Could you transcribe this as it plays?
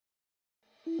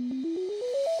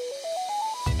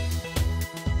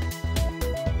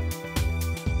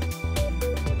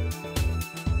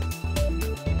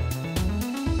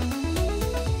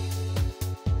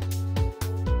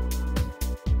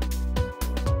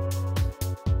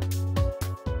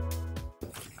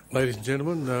Ladies and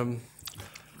gentlemen,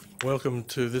 welcome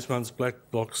to this month's Black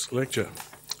Box Lecture.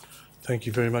 Thank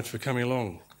you very much for coming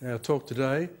along. Our talk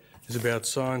today is about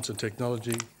science and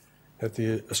technology at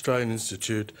the Australian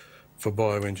Institute for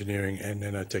Bioengineering and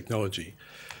Nanotechnology.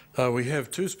 We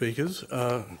have two speakers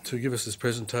to give us this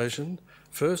presentation.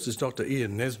 First is Dr.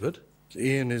 Ian Nisbet.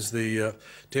 Ian is the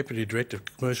Deputy Director of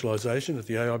Commercialisation at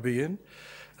the AIBN,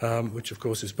 which of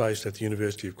course is based at the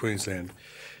University of Queensland.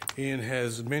 Ian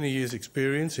has many years'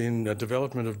 experience in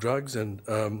development of drugs and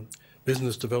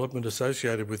business development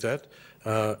associated with that,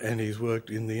 and he's worked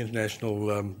in the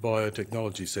international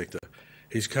biotechnology sector.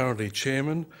 He's currently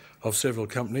chairman of several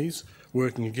companies,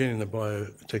 working again in the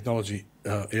biotechnology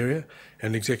area,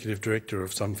 and executive director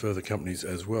of some further companies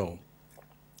as well.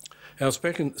 Our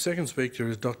second speaker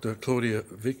is Dr. Claudia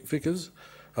Vickers.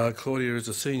 Claudia is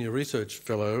a senior research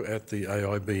fellow at the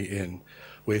AIBN,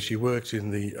 where she works in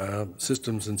the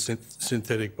Systems and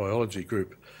Synthetic Biology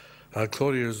group.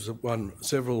 Claudia has won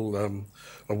several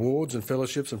awards and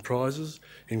fellowships and prizes,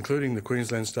 including the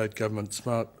Queensland State Government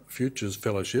Smart Futures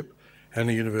Fellowship and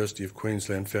the University of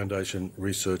Queensland Foundation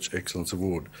Research Excellence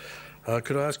Award.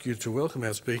 Could I ask you to welcome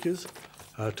our speakers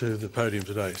to the podium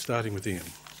today, starting with Ian.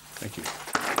 Thank you.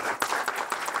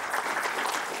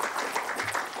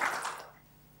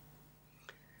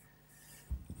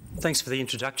 Thanks for the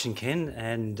introduction, Ken,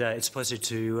 and it's a pleasure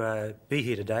to be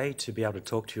here today to be able to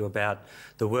talk to you about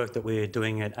the work that we're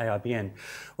doing at AIBN.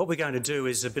 What we're going to do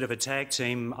is a bit of a tag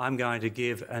team. I'm going to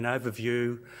give an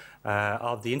overview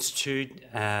of the Institute,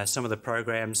 some of the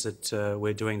programs that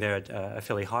we're doing there at a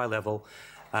fairly high level,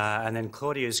 and then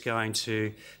Claudia is going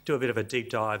to do a bit of a deep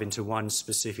dive into one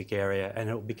specific area, and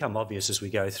it will become obvious as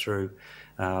we go through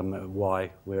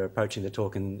why we're approaching the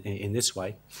talk in this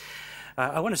way.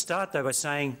 I want to start, though, by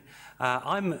saying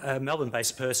I'm a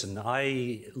Melbourne-based person.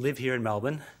 I live here in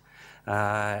Melbourne.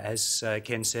 As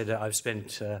Ken said, I've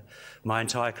spent my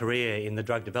entire career in the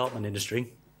drug development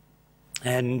industry.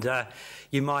 And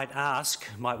you might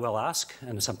well ask,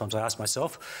 and sometimes I ask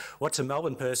myself, what's a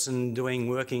Melbourne person doing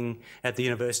working at the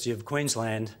University of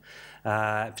Queensland,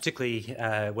 particularly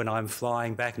when I'm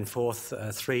flying back and forth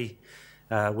 3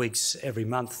 weeks every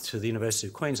month to the University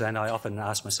of Queensland. I often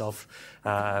ask myself,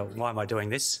 why am I doing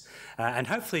this? And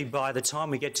hopefully by the time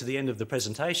we get to the end of the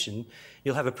presentation,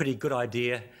 you'll have a pretty good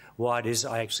idea why it is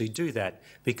I actually do that,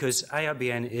 because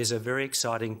AIBN is a very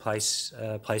exciting place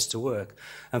to work.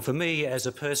 And for me, as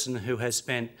a person who has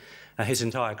spent his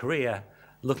entire career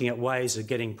looking at ways of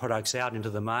getting products out into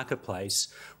the marketplace,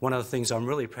 one of the things I'm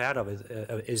really proud of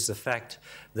is the fact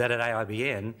that at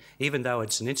AIBN, even though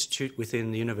it's an institute within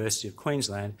the University of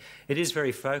Queensland, it is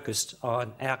very focused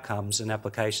on outcomes and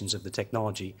applications of the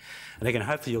technology. And again,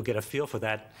 hopefully you'll get a feel for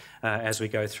that as we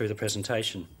go through the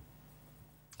presentation.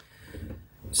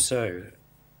 So,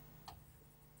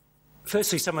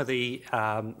 firstly, some of the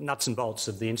nuts and bolts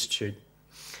of the institute.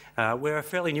 We're a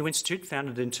fairly new institute,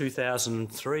 founded in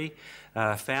 2003,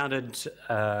 founded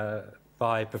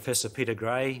by Professor Peter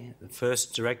Gray, the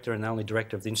first director and the only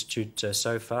director of the institute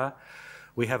so far.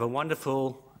 We have a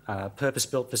wonderful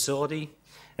purpose-built facility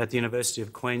at the University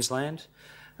of Queensland,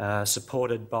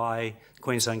 supported by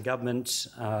Queensland Government,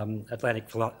 Atlantic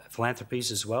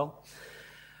Philanthropies as well.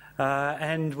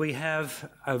 And we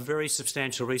have a very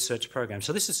substantial research program.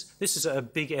 So this is a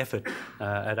big effort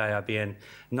at AIBN.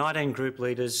 19 group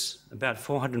leaders, about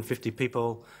 450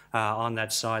 people on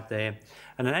that site there,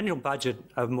 and an annual budget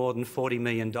of more than $40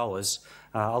 million.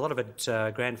 A lot of it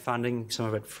grant funding, some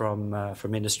of it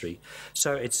from industry.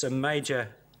 So it's a major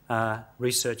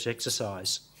research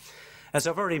exercise. As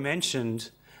I've already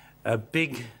mentioned, a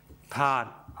big part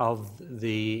of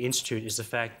the institute is the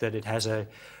fact that it has a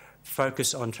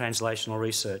focus on translational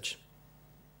research.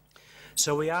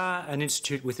 So we are an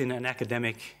institute within an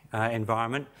academic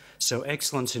environment, so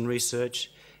excellence in research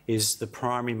is the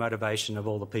primary motivation of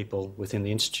all the people within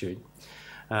the institute.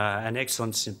 And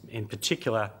excellence in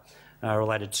particular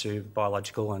related to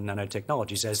biological and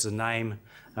nanotechnologies, as the name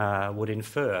would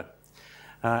infer.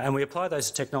 And we apply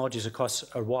those technologies across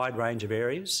a wide range of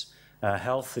areas,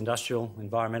 health, industrial,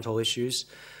 environmental issues.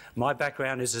 My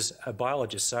background is as a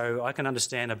biologist, so I can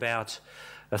understand about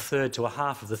a third to a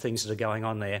half of the things that are going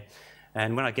on there.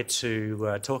 And when I get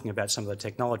to talking about some of the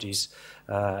technologies,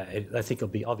 I think it'll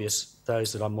be obvious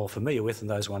those that I'm more familiar with and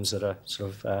those ones that are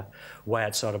sort of way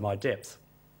outside of my depth.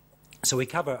 So we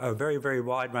cover a very, very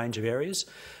wide range of areas,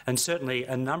 and certainly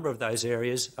a number of those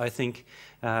areas I think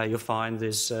you'll find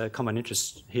there's common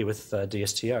interest here with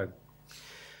DSTO.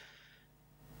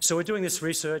 So we're doing this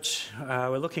research,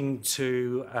 we're looking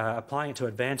to applying it to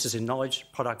advances in knowledge,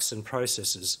 products and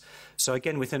processes. So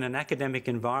again, within an academic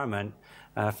environment,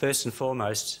 first and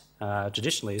foremost,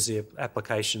 traditionally is the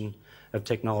application of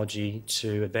technology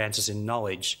to advances in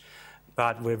knowledge.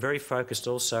 But we're very focused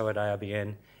also at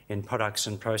AIBN in products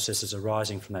and processes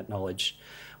arising from that knowledge.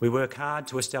 We work hard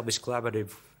to establish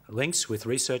collaborative links with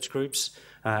research groups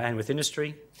and with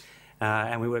industry,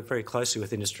 and we work very closely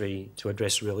with industry to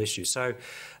address real issues. So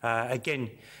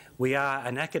again, we are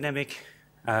an academic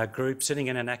group sitting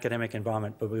in an academic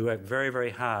environment, but we work very, very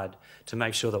hard to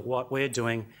make sure that what we're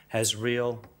doing has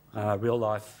real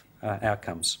life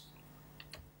outcomes.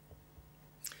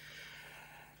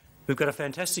 We've got a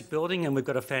fantastic building and we've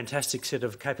got a fantastic set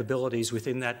of capabilities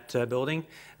within that building.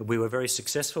 We were very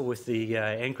successful with the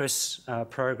NCRIS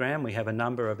program. We have a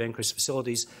number of NCRIS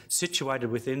facilities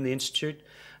situated within the Institute,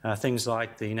 things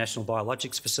like the National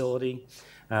Biologics Facility,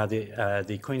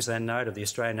 the Queensland node of the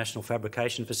Australian National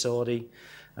Fabrication Facility,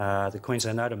 the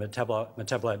Queensland node of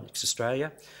Metabolomics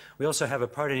Australia. We also have a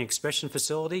protein expression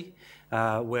facility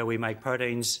where we make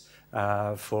proteins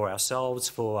for ourselves,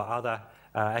 for other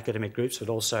academic groups, but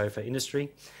also for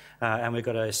industry. And we've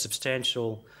got a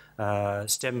substantial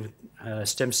stem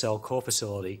cell core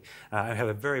facility. We have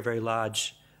a very, very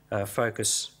large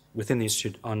focus within the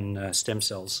Institute on stem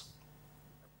cells.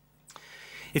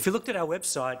 If you looked at our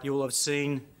website, you will have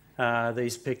seen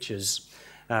these pictures.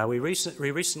 We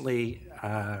recently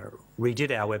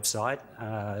redid our website,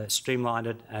 streamlined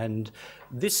it, and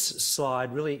this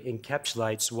slide really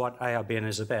encapsulates what AIBN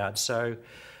is about. So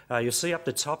you'll see up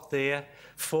the top there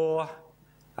 4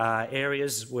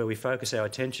 areas where we focus our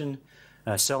attention: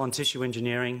 cell and tissue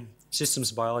engineering,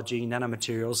 systems biology,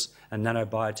 nanomaterials, and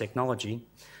nanobiotechnology.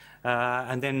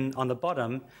 And then on the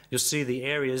bottom, you'll see the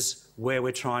areas where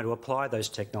we're trying to apply those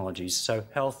technologies, so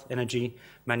health, energy,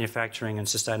 manufacturing, and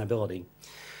sustainability.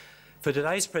 For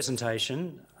today's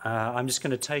presentation, I'm just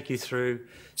going to take you through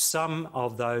some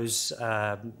of those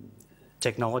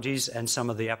technologies and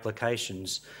some of the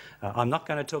applications. I'm not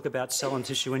going to talk about cell and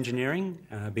tissue engineering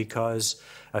because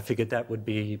I figured that would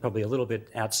be probably a little bit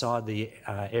outside the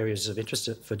areas of interest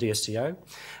for DSTO.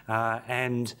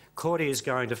 And Claudia is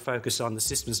going to focus on the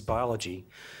systems biology.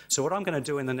 So what I'm going to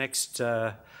do in the next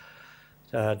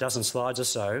dozen slides or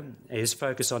so is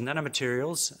focus on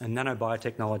nanomaterials and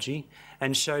nanobiotechnology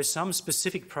and show some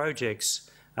specific projects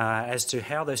as to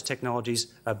how those technologies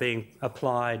are being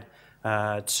applied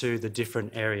to the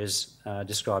different areas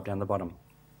described down the bottom.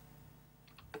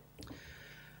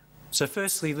 So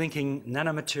firstly, linking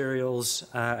nanomaterials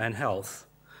and health.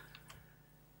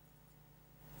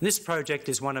 This project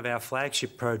is one of our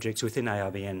flagship projects within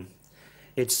AIBN.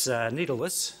 It's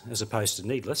needleless, as opposed to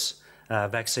needless,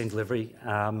 vaccine delivery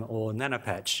or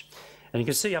nanopatch. And you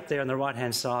can see up there on the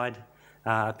right-hand side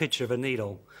a picture of a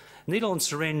needle. Needle and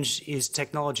syringe is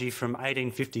technology from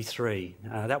 1853.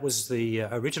 That was the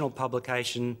original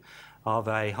publication of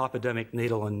a hypodermic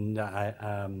needle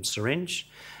and syringe,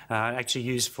 actually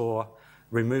used for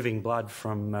removing blood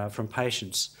from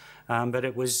patients. But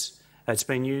it's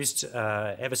been used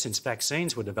ever since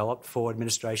vaccines were developed for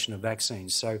administration of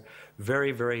vaccines. So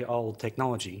very, very old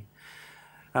technology.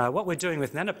 What we're doing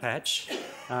with nanopatch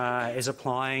is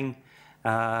applying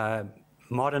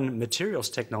modern materials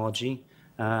technology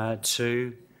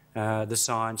to the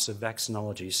science of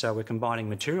vaccinology. So we're combining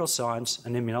material science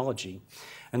and immunology.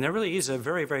 And there really is a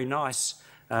very, very nice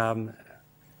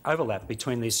overlap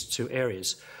between these 2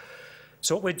 areas.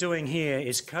 So what we're doing here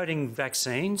is coating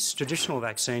vaccines, traditional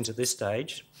vaccines at this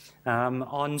stage,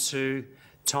 onto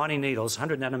tiny needles,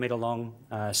 100 nanometer long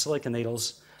silica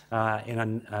needles in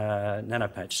a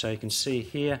nanopatch. So you can see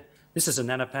here, this is a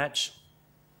nanopatch.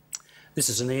 This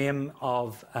is an EM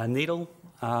of a needle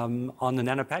on the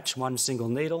nanopatch, one single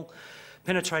needle,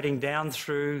 penetrating down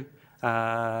through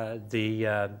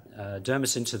the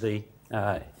dermis into the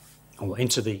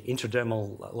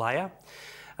intradermal layer.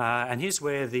 And here's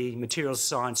where the materials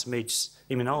science meets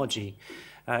immunology.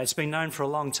 It's been known for a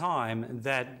long time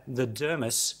that the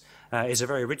dermis is a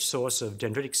very rich source of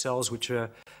dendritic cells, which are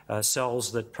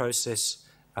cells that process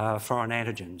foreign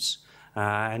antigens.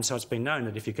 And so it's been known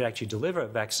that if you could actually deliver a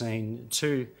vaccine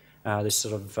to this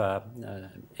sort of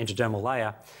intradermal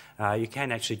layer, you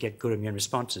can actually get good immune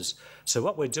responses. So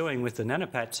what we're doing with the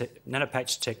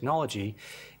nanopatch technology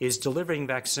is delivering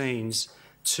vaccines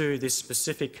to this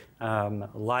specific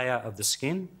layer of the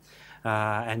skin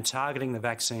and targeting the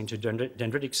vaccine to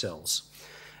dendritic cells.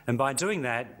 And by doing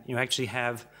that, you actually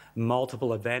have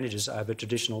multiple advantages over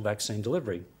traditional vaccine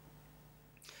delivery.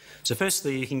 So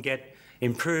firstly, you can get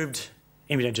improved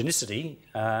immunogenicity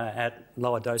at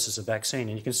lower doses of vaccine.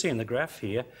 And you can see in the graph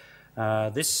here,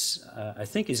 this, I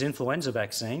think, is influenza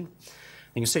vaccine.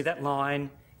 You can see that line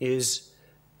is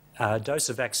a dose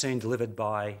of vaccine delivered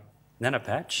by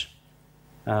nanopatch.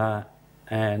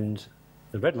 and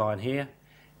the red line here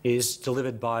is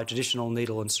delivered by a traditional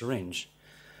needle and syringe.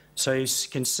 So you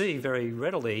can see very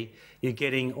readily you're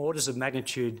getting orders of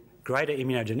magnitude greater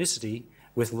immunogenicity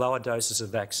with lower doses of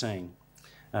vaccine.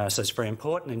 So it's very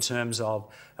important in terms of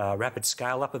rapid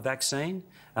scale-up of vaccine,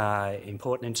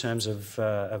 important in terms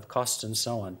of cost and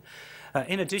so on.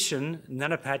 In addition,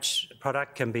 nanopatch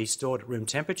product can be stored at room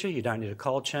temperature. You don't need a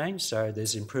cold chain, so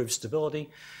there's improved stability.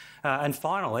 And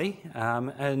finally,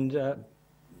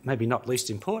 maybe not least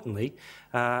importantly,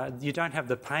 you don't have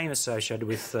the pain associated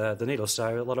with the needle.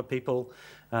 So a lot of people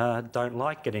don't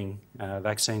like getting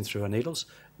vaccine through needles.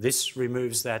 This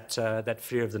removes that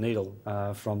fear of the needle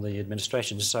from the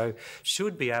administration, so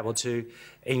should be able to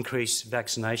increase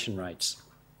vaccination rates.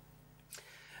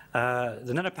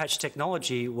 The nanopatch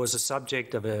technology was a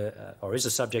subject of is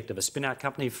a subject of a spin-out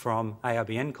company from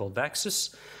AIBN called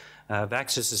Vickers.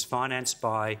 Vickers is financed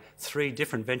by 3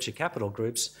 different venture capital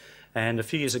groups, and a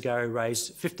few years ago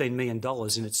raised $15 million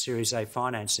in its Series A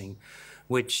financing,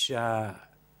 which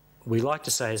we like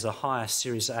to say is the highest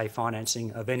Series A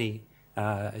financing of any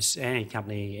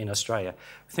company in Australia.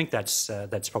 I think that's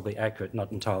probably accurate,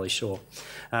 not entirely sure.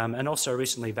 And also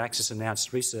recently Vickers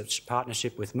announced research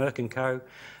partnership with Merck & Co.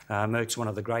 Merck's one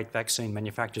of the great vaccine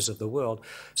manufacturers of the world,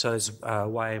 so there's a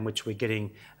way in which we're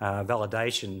getting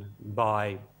validation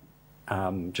by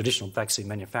traditional vaccine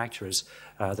manufacturers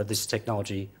that this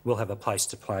technology will have a place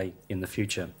to play in the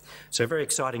future. So a very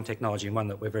exciting technology and one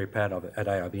that we're very proud of at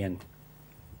AIBN.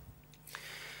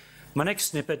 My next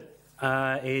snippet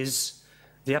is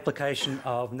the application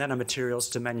of nanomaterials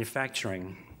to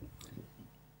manufacturing.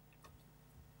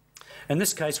 In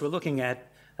this case, we're looking at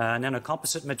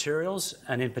nanocomposite materials,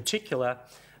 and in particular,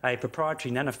 a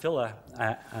proprietary nanofiller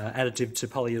additive to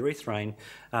polyurethane.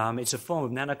 It's a form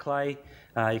of nanoclay.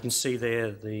 You can see there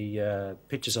the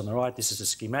pictures on the right. This is a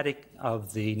schematic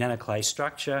of the nanoclay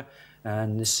structure,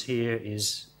 and this here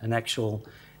is an actual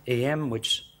EM,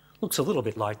 which looks a little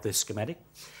bit like the schematic.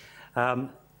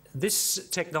 This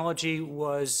technology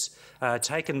was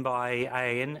taken by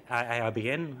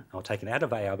AIBN, or taken out of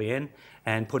AIBN,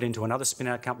 and put into another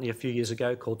spin-out company a few years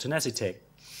ago called Tenacitech.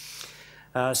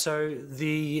 So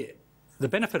the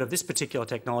benefit of this particular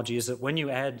technology is that when you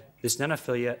add this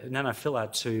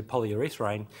nanofiller to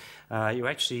polyurethane, you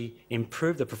actually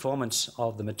improve the performance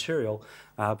of the material,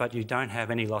 but you don't have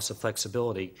any loss of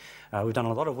flexibility. We've done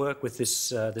a lot of work with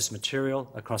this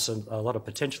material across a lot of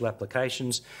potential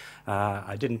applications.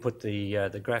 I didn't put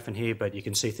the graph in here, but you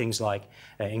can see things like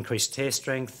increased tear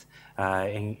strength,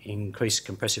 increased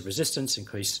compressive resistance,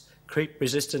 increased creep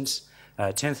resistance,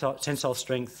 tensile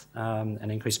strength,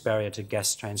 and increased barrier to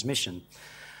gas transmission.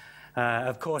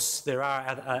 Of course, there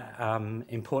are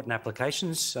important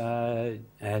applications,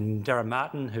 and Darren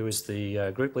Martin, who is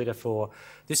the group leader for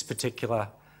this particular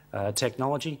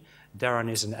technology.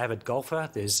 Darren is an avid golfer.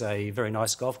 There's a very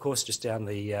nice golf course just down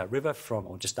the river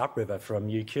or just upriver from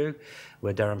UQ,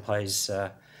 where Darren plays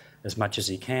as much as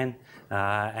he can.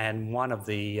 And one of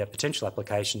the potential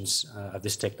applications of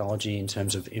this technology in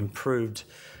terms of improved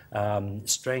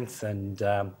strength and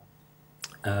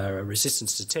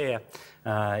resistance to tear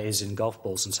is in golf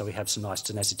balls, and so we have some nice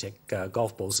Tenacitech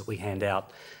golf balls that we hand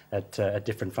out at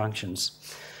different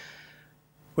functions.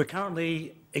 We're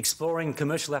currently exploring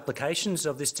commercial applications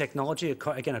of this technology,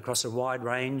 again across a wide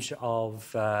range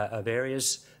of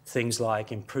areas, things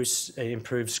like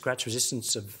improved scratch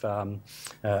resistance of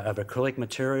acrylic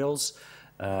materials,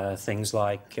 things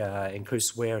like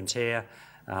increased wear and tear,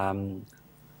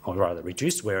 or rather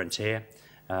reduced wear and tear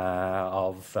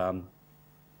of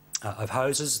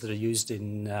hoses that are used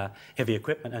in heavy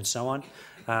equipment and so on.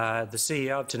 The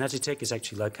CEO of Tenacitech is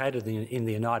actually located in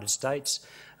the United States,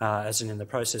 as in the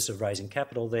process of raising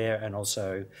capital there and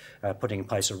also putting in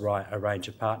place a range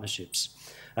of partnerships.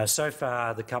 So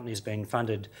far, the company has been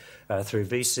funded through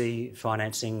VC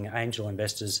financing, angel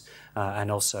investors, and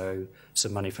also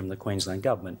some money from the Queensland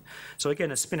Government. So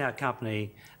again, a spin-out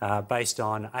company based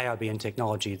on AIBN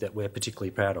technology that we're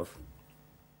particularly proud of.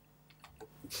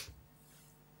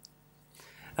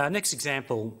 Next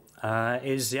example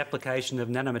is the application of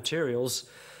nanomaterials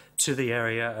to the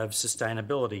area of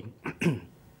sustainability.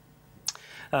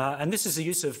 And this is the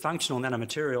use of functional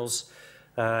nanomaterials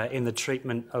in the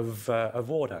treatment of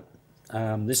water.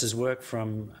 This is work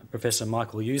from Professor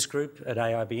Michael Yu's group at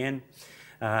AIBN.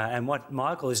 And what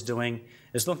Michael is doing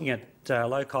is looking at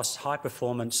low-cost,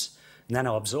 high-performance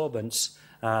nanoabsorbents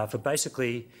for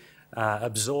basically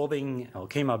absorbing or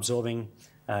chemoabsorbing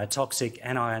toxic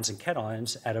anions and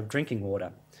cations out of drinking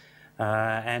water.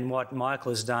 And what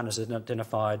Michael has done is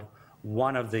identified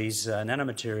one of these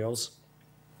nanomaterials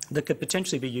that could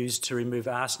potentially be used to remove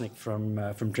arsenic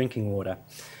from drinking water.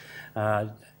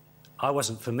 I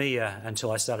wasn't familiar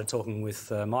until I started talking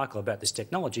with Michael about this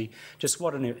technology, just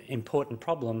what an important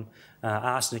problem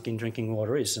arsenic in drinking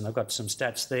water is. And I've got some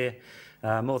stats there.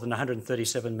 More than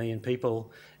 137 million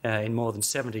people in more than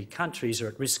 70 countries are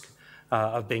at risk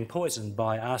of being poisoned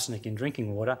by arsenic in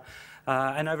drinking water.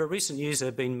 And over recent years, there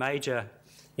have been major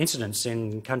incidents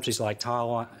in countries like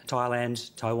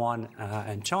Thailand, Taiwan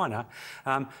and China,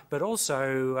 but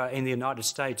also in the United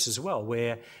States as well,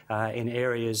 where in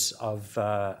areas of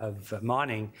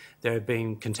mining there have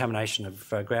been contamination of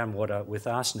groundwater with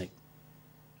arsenic.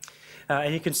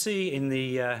 And you can see in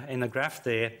the graph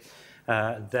there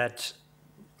that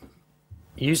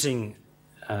using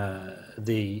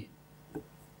the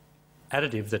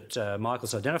additive that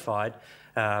Michael's identified,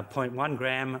 0.1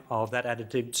 gram of that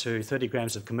additive to 30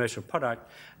 grams of commercial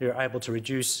product, you're able to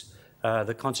reduce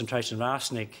the concentration of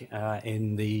arsenic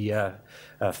in the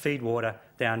feed water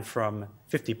down from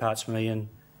 50 parts per million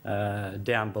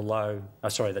down below,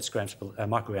 that's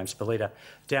micrograms per litre,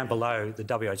 down below the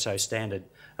WHO standard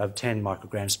of 10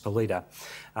 micrograms per litre.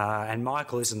 And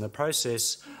Michael is in the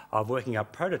process of working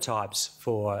up prototypes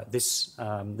for this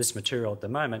material at the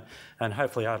moment, and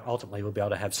hopefully ultimately we'll be able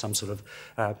to have some sort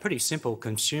of pretty simple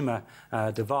consumer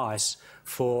device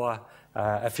for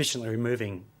efficiently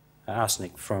removing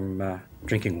arsenic from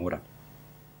drinking water.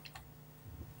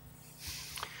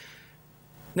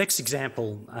 Next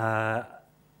example,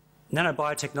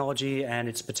 nanobiotechnology and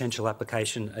its potential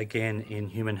application again in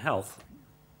human health.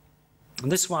 And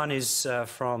this one is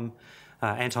from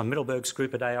Anton Mittelberg's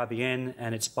group at AIBN,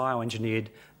 and it's bioengineered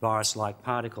virus-like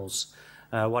particles.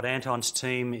 What Anton's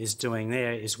team is doing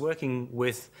there is working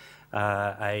with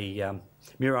a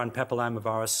murine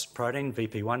papillomavirus protein,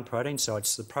 VP1 protein, so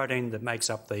it's the protein that makes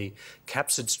up the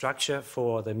capsid structure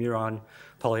for the murine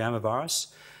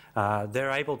papillomavirus.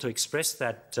 They're able to express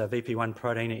that VP1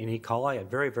 protein in E. coli at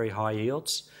very, very high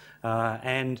yields,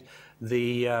 and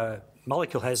the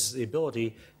molecule has the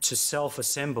ability to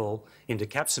self-assemble into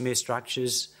capsomere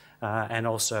structures and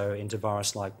also into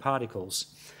virus-like particles.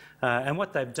 And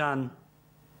what they've done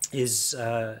is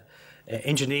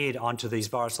engineered onto these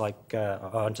virus-like,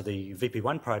 onto the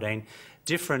VP1 protein,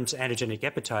 different antigenic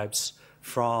epitopes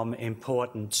from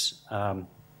important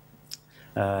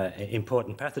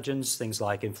pathogens, things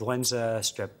like influenza,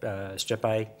 strep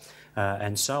A,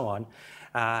 and so on.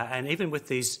 And even with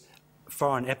these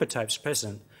foreign epitopes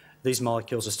present, these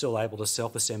molecules are still able to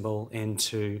self-assemble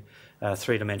into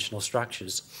three-dimensional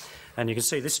structures. And you can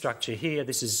see this structure here.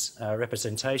 This is a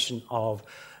representation of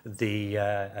the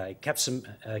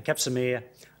capsomere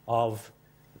of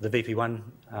the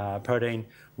VP1 protein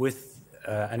with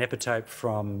an epitope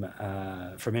from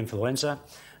influenza.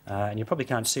 And you probably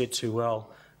can't see it too well,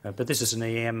 but this is an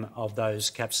EM of those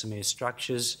capsomere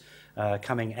structures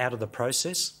coming out of the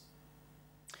process.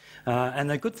 And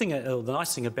the good thing, the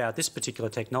nice thing about this particular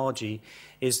technology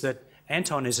is that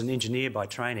Anton is an engineer by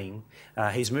training.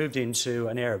 He's moved into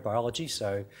an area of biology,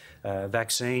 so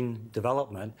vaccine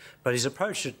development, but he's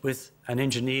approached it with an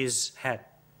engineer's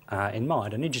hat in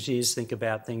mind. And engineers think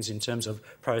about things in terms of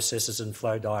processes and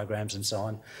flow diagrams and so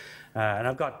on. And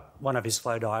I've got one of his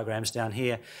flow diagrams down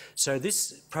here. So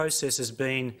this process has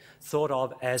been thought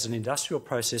of as an industrial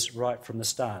process right from the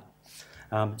start.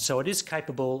 So it is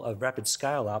capable of rapid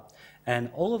scale-up, and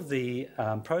all of the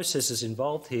processes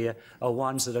involved here are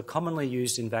ones that are commonly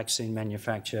used in vaccine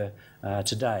manufacture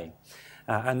today.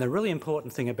 And the really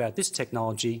important thing about this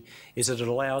technology is that it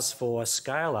allows for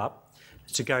scale-up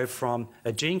to go from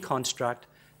a gene construct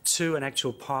to an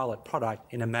actual pilot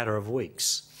product in a matter of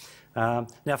weeks.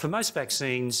 Now, for most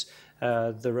vaccines,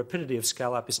 the rapidity of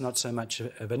scale-up is not so much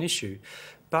of an issue,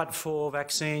 but for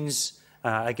vaccines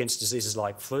against diseases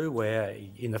like flu, where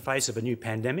in the face of a new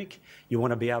pandemic, you want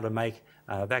to be able to make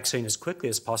a vaccine as quickly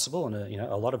as possible, and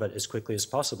a lot of it as quickly as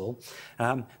possible.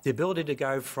 The ability to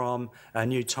go from a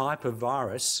new type of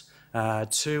virus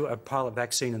to a pilot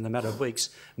vaccine in the matter of weeks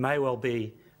may well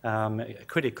be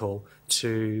critical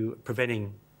to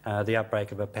preventing the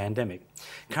outbreak of a pandemic.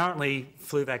 Currently,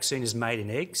 flu vaccine is made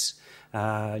in eggs.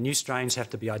 New strains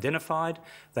have to be identified.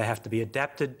 They have to be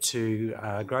adapted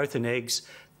to growth in eggs.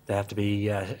 They have to be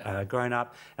grown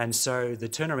up, and so the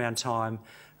turnaround time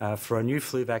for a new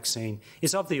flu vaccine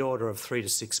is of the order of 3 to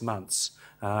 6 months.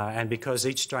 And because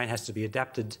each strain has to be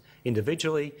adapted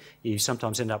individually, you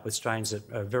sometimes end up with strains that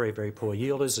are very, very poor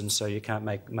yielders, and so you can't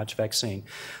make much vaccine.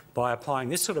 By applying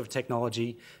this sort of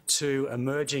technology to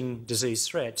emerging disease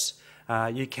threats,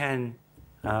 you can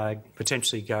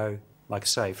potentially go, like I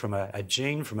say, from a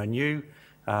gene, from a new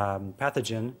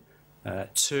pathogen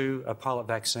to a pilot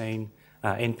vaccine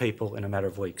in people in a matter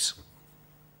of weeks.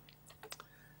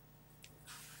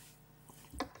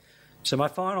 So my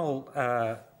final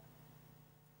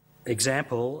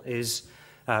example is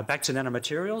back to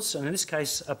nanomaterials, and in this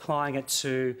case applying it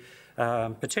to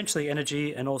potentially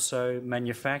energy and also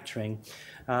manufacturing.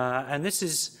 And this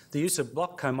is the use of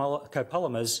block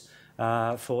copolymers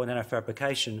for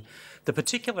nanofabrication. The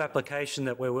particular application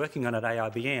that we're working on at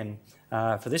AIBN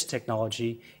for this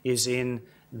technology is in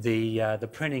the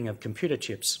printing of computer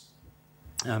chips.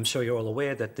 I'm sure you're all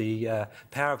aware that the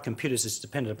power of computers is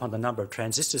dependent upon the number of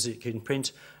transistors that you can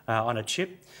print on a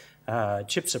chip.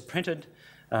 Chips are printed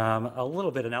a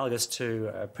little bit analogous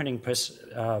to a printing press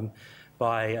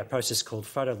by a process called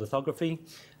photolithography.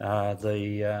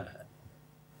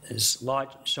 There's light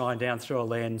shine down through a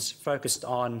lens focused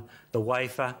on the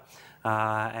wafer,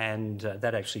 and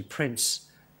that actually prints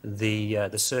the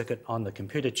circuit on the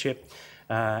computer chip.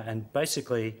 And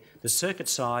basically, the circuit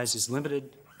size is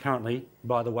limited currently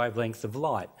by the wavelength of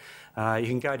light. You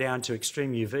can go down to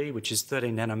extreme UV, which is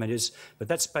 13 nanometers, but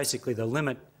that's basically the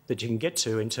limit that you can get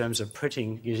to in terms of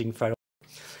printing using photo.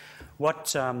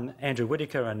 What Andrew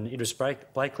Whittaker and Idris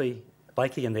Blakely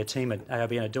and their team at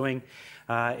AIBN are doing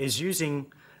is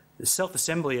using the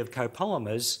self-assembly of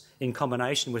copolymers in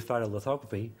combination with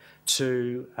photolithography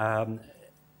to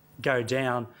go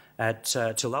down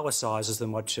to lower sizes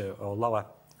than or lower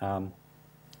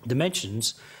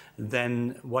dimensions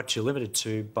than what you're limited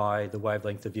to by the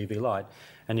wavelength of UV light.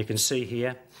 And you can see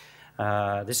here,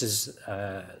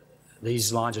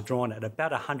 these lines are drawn at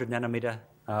about 100 nanometer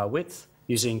width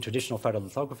using traditional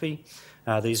photolithography.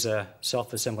 These are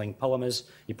self-assembling polymers.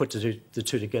 You put the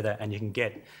two together and you can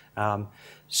get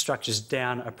structures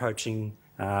down approaching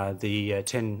the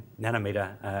 10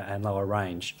 nanometer and lower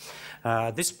range.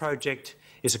 This project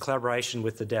is a collaboration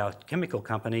with the Dow Chemical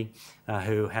Company,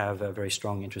 who have a very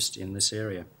strong interest in this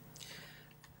area.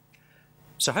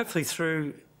 So hopefully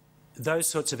through those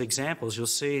sorts of examples, you'll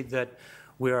see that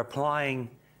we're applying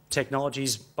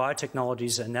technologies,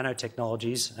 biotechnologies and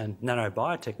nanotechnologies and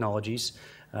nanobiotechnologies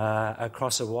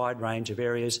across a wide range of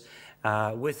areas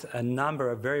with a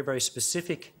number of very, very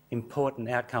specific important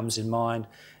outcomes in mind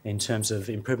in terms of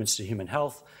improvements to human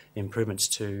health, improvements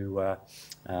to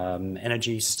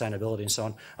energy, sustainability and so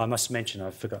on. I must mention,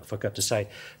 I forgot to say,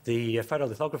 the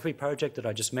photolithography project that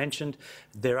I just mentioned,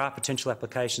 there are potential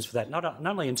applications for that, not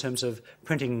only in terms of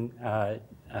printing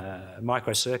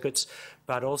microcircuits,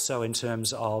 but also in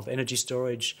terms of energy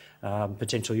storage,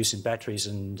 potential use in batteries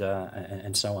and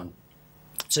so on.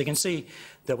 So you can see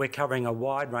that we're covering a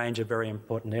wide range of very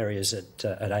important areas at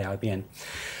AIBN.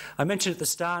 I mentioned at the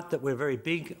start that we're very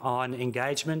big on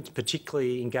engagement,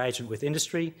 particularly engagement with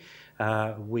industry.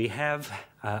 We have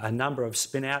a number of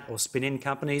spin-out or spin-in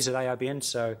companies at AIBN,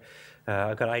 so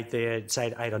I've got 8 there,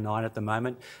 say 8 or 9 at the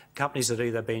moment. Companies that have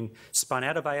either been spun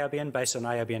out of AIBN based on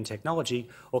AIBN technology,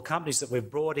 or companies that we've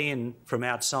brought in from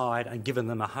outside and given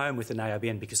them a home within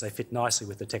AIBN because they fit nicely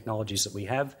with the technologies that we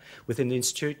have within the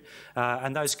Institute.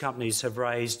 And those companies have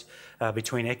raised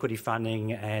between equity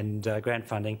funding and grant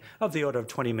funding of the order of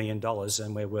 $20 million,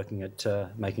 and we're working at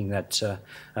making that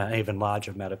an even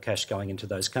larger amount of cash going into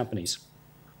those companies.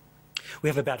 We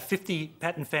have about 50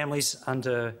 patent families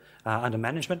under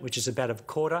management, which is about a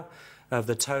quarter of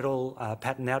the total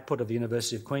patent output of the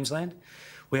University of Queensland.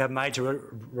 We have major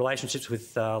relationships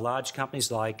with large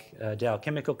companies like Dow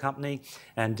Chemical Company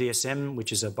and DSM,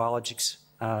 which is a biologics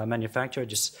manufacturer,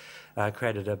 just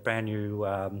created a brand new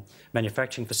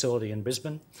manufacturing facility in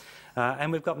Brisbane.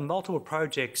 And we've got multiple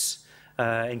projects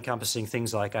encompassing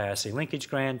things like ARC linkage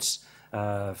grants,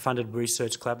 funded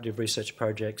research, collaborative research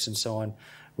projects and so on,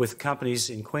 with companies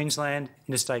in Queensland,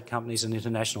 interstate companies and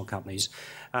international companies.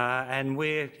 And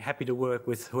we're happy to work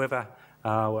with whoever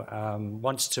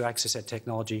wants to access that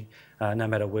technology, no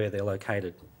matter where they're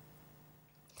located.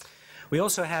 We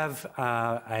also have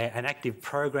an active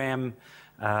program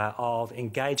of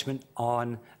engagement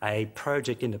on a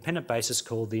project-independent basis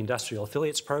called the Industrial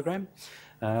Affiliates Program.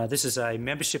 This is a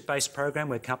membership-based program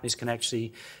where companies can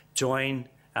actually join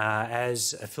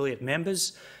as affiliate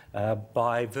members.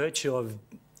 By virtue of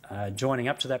joining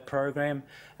up to that program,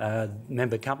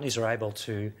 member companies are able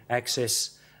to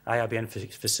access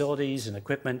AIBN facilities and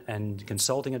equipment and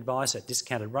consulting advice at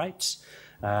discounted rates.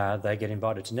 They get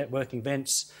invited to networking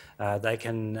events. They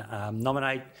can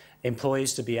nominate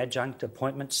employees to be adjunct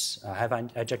appointments, have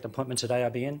adjunct appointments at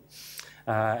AIBN.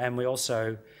 And we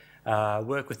also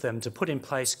work with them to put in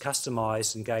place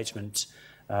customised engagement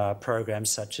programs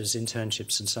such as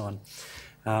internships and so on.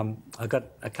 I've got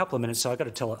a couple of minutes, so I've got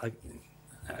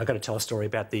to tell a story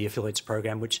about the affiliates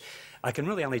program, which I can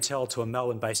really only tell to a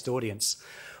Melbourne-based audience.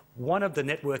 One of the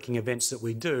networking events that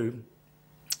we do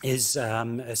is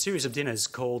a series of dinners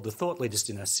called the Thought Leaders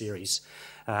Dinner series.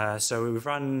 So we've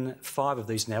run 5 of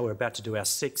these now. We're about to do our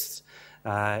 6th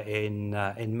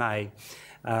in May.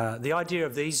 The idea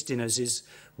of these dinners is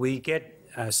we get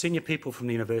senior people from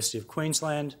the University of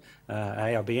Queensland,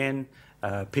 AIBN,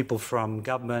 people from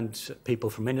government, people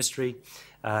from industry,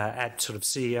 at sort of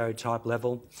CEO type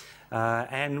level,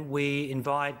 and we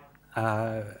invite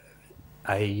a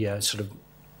sort of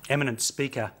eminent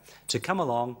speaker to come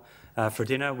along for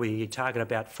dinner. We target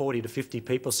about 40 to 50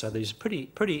 people, so these are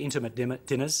pretty intimate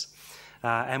dinners,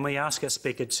 and we ask our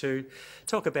speaker to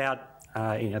talk about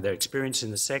their experience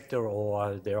in the sector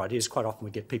or their ideas. Quite often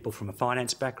we get people from a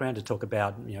finance background to talk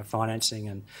about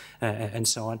financing and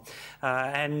so on.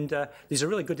 These are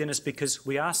really good dinners because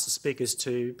we ask the speakers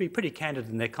to be pretty candid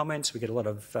in their comments. We get a lot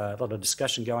of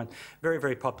discussion going. Very,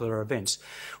 very popular events.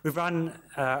 We've run,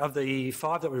 of the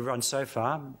 5 that we've run so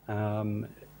far,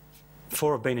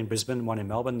 4 have been in Brisbane, 1 in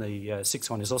Melbourne. The 6th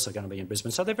one is also going to be in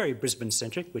Brisbane. So they're very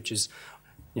Brisbane-centric, which is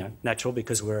natural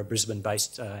because we're a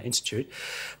Brisbane-based institute.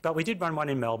 But we did run one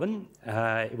in Melbourne.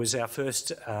 It was our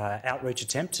first outreach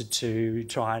attempt to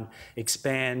try and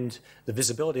expand the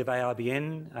visibility of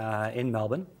AIBN in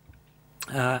Melbourne.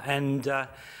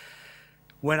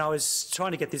 When I was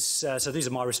trying to get this, so these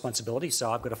are my responsibilities,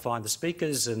 so I've got to find the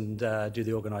speakers and do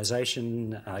the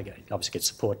organisation. I obviously get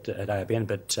support at AIBN,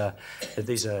 but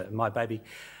these are my baby.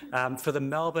 For the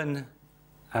Melbourne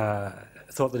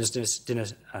Thought Leaders Dinner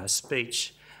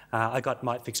speech, I got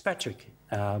Mike Fitzpatrick,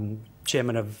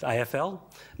 chairman of AFL,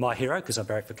 my hero because I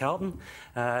barrack for Carlton,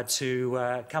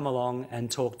 to come along and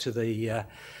talk to the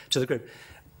group.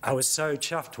 I was so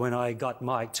chuffed when I got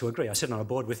Mike to agree. I sat on a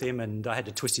board with him and I had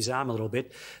to twist his arm a little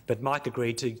bit, but Mike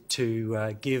agreed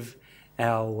to give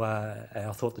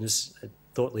our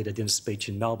Thought Leader Dinner speech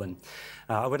in Melbourne.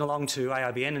 I went along to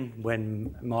AIBN and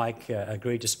when Mike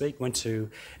agreed to speak, went to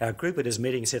our group leaders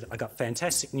meeting and said, I got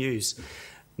fantastic news.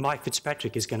 Mike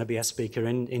Fitzpatrick is going to be our speaker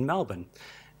in Melbourne.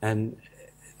 And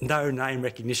no name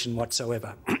recognition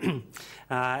whatsoever.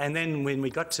 And then when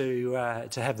we got to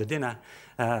have the dinner,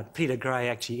 Peter Gray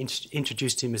actually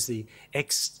introduced him as the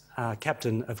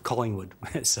ex-captain of Collingwood.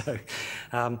 So,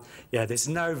 there's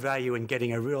no value in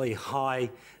getting a really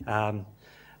highly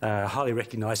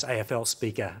recognised AFL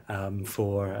speaker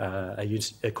for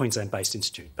a Queensland-based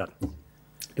institute. But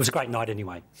it was a great night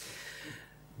anyway.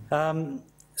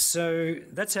 So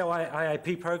that's our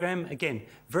IAP program. Again,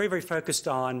 very, very focused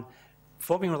on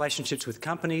forming relationships with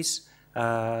companies,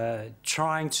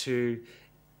 trying to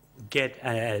get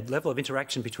a level of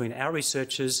interaction between our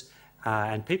researchers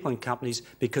and people in companies,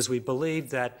 because we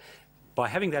believe that by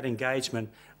having that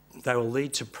engagement, they will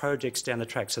lead to projects down the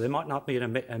track. So there might not be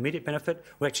an immediate benefit.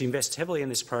 We actually invest heavily in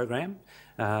this program,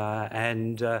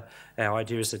 and our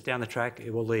idea is that down the track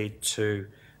it will lead to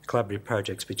collaborative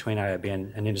projects between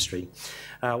AIBN and industry.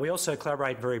 We also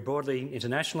collaborate very broadly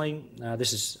internationally.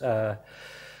 This is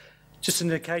just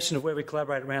an indication of where we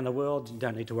collaborate around the world. You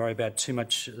don't need to worry about too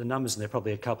much the numbers, and they're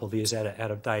probably a couple of years out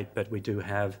of date, but we do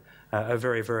have a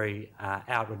very, very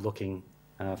outward-looking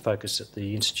focus at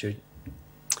the Institute.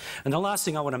 And the last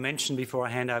thing I want to mention before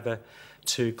I hand over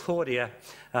to Claudia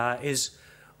is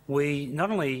we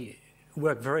not only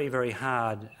work very, very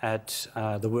hard at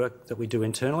the work that we do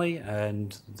internally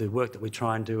and the work that we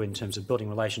try and do in terms of building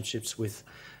relationships with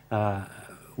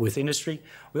industry.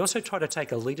 We also try to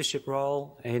take a leadership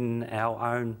role in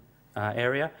our own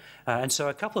area. And so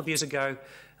a couple of years ago,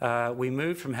 we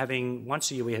moved from having,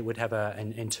 once a year we would have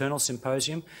an internal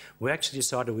symposium. We actually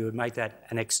decided we would make that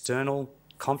an external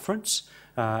conference.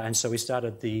 And so we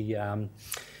started the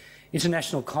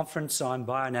International Conference on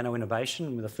Bio-Nano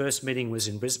Innovation. The first meeting was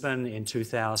in Brisbane in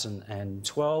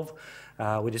 2012.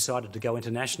 We decided to go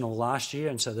international last year,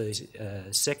 and so the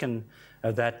second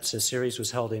of that series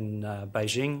was held in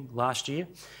Beijing last year.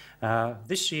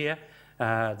 This year,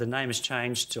 the name has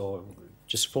changed, or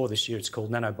just for this year, it's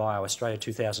called NanoBio Australia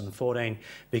 2014,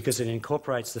 because it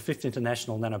incorporates the 5th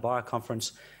International NanoBio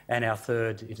Conference and our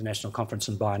 3rd International Conference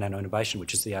on Bio-Nano Innovation,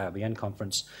 which is the AIBN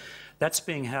conference. That's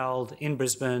being held in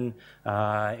Brisbane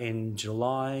in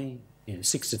July,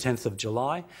 6th to 10th of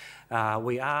July.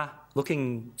 We are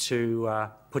looking to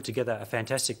put together a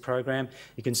fantastic program.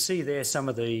 You can see there some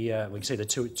of the, we can see the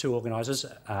two organisers,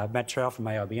 Matt Trowell from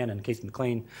AIBN and Keith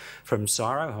McLean from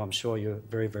CSIRO, who I'm sure you're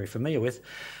very, very familiar with.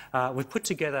 We've put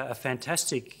together a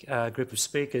fantastic group of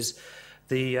speakers.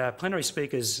 The plenary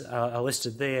speakers are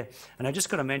listed there, and I just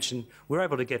got to mention, we're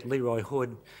able to get Leroy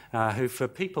Hood, who for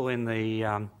people in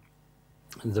the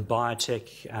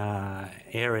biotech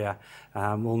area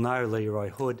will know Leroy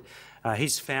Hood.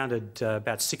 He's founded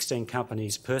about 16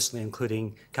 companies personally,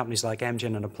 including companies like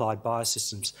Amgen and Applied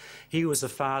Biosystems. He was the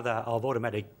father of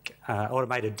automated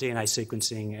DNA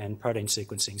sequencing and protein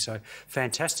sequencing. So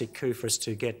fantastic coup for us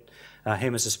to get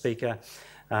him as a speaker.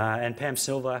 And Pam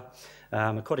Silver,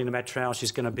 according to Matt Trowell,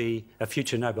 she's going to be a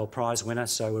future Nobel Prize winner,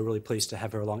 so we're really pleased to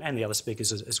have her along, and the other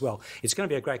speakers as well. It's going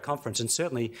to be a great conference, and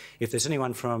certainly if there's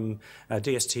anyone from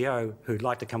DSTO who'd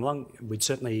like to come along, we'd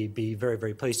certainly be very,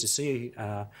 very pleased to see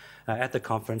you at the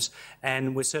conference.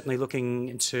 And we're certainly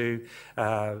looking to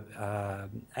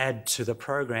add to the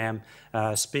program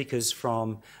speakers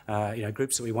from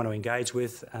groups that we want to engage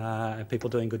with, and people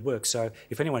doing good work. So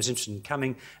if anyone's interested in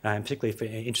coming, and particularly if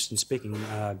you're interested in speaking,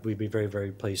 we'd be very,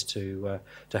 very pleased to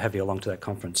have you along to that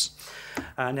conference.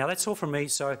 Now that's all from me.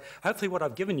 So hopefully what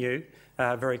I've given you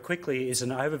very quickly is an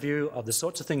overview of the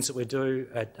sorts of things that we do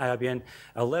at AIBN,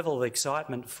 a level of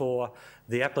excitement for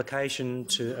the application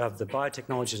of the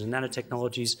biotechnologies and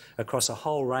nanotechnologies across a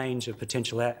whole range of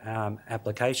potential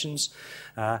applications.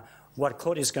 What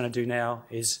Claudia is going to do now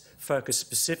is focus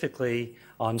specifically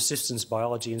on systems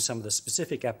biology and some of the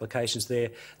specific applications there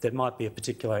that might be of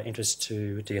particular interest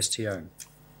to DSTO.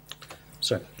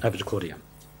 So, over to Claudia.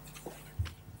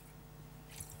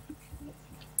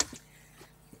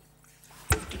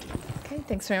 Okay,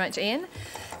 thanks very much, Ian.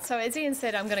 So as Ian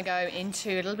said, I'm going to go into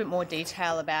a little bit more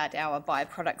detail about our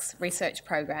bioproducts research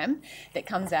program that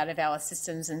comes out of our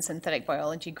Systems and Synthetic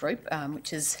Biology group,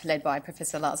 which is led by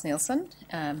Professor Lars Nielsen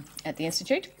at the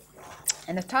Institute.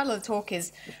 And the title of the talk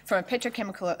is From a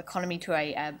Petrochemical Economy to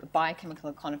a Biochemical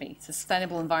Economy,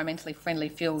 Sustainable Environmentally Friendly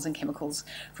Fuels and Chemicals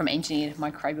from Engineered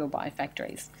Microbial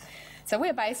Biofactories. So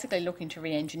we're basically looking to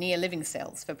re-engineer living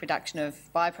cells for production of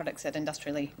bioproducts at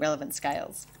industrially relevant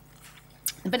scales.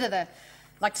 I'd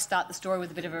like to start the story with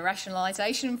a bit of a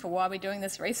rationalisation for why we're doing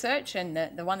this research, and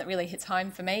the one that really hits home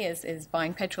for me is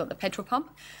buying petrol at the petrol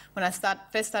pump. When I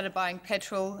first started buying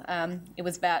petrol, it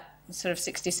was about sort of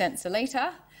 60 cents a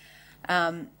litre,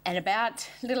 and about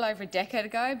a little over a decade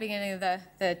ago, beginning of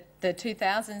the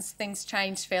 2000s, things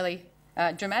changed fairly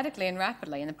dramatically and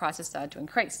rapidly, and the prices started to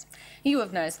increase. You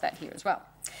have noticed that here as well.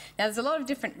 Now, there's a lot of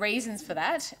different reasons for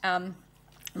that.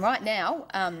 Right now,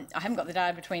 I haven't got the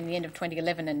data between the end of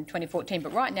 2011 and 2014,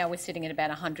 but right now we're sitting at about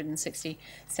 160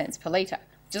 cents per litre,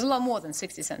 which is a lot more than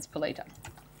 60 cents per litre.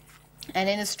 And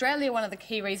in Australia, one of the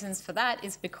key reasons for that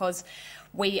is because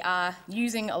we are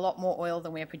using a lot more oil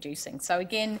than we're producing. So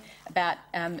again, about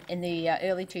in the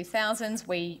early 2000s,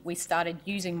 we started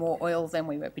using more oil than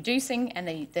we were producing, and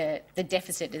the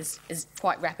deficit is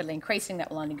quite rapidly increasing.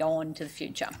 That will only go on into the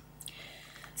future.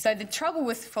 So the trouble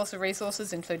with fossil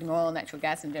resources, including oil, natural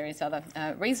gas and various other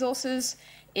resources,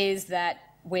 is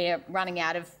that we're running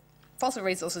out of fossil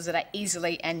resources that are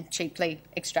easily and cheaply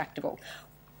extractable.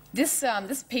 This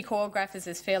peak oil graph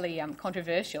is fairly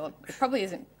controversial. It probably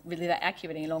isn't really that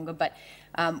accurate any longer, but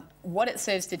what it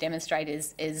serves to demonstrate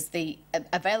is the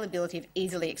availability of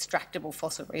easily extractable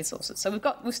fossil resources. So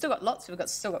we've still got lots,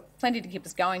 still got plenty to keep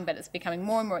us going, but it's becoming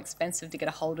more and more expensive to get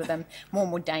a hold of them, more and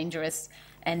more dangerous,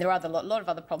 and there are a lot of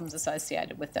other problems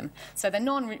associated with them. So they're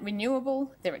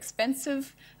non-renewable, they're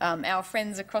expensive. Our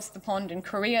friends across the pond in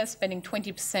Korea are spending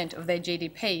 20% of their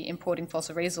GDP importing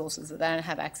fossil resources that they don't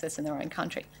have access in their own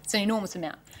country. It's an enormous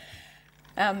amount.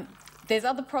 There's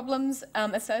other problems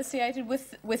associated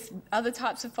with other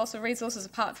types of fossil resources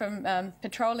apart from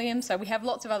petroleum. So we have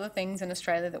lots of other things in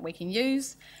Australia that we can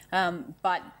use,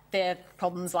 but there are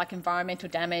problems like environmental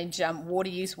damage, water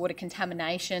use, water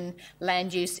contamination,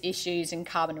 land use issues and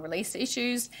carbon release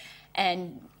issues.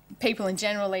 And people in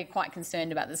general are quite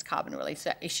concerned about this carbon release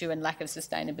issue and lack of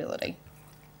sustainability.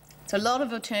 So a lot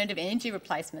of alternative energy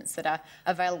replacements that are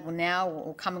available now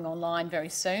or coming online very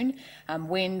soon,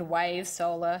 wind, wave,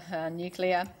 solar,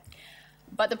 nuclear.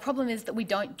 But the problem is that we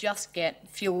don't just get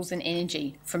fuels and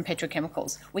energy from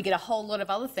petrochemicals. We get a whole lot of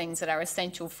other things that are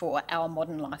essential for our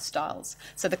modern lifestyles.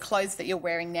 So the clothes that you're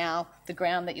wearing now, the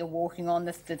ground that you're walking on,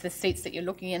 the seats that you're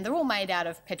looking in, they're all made out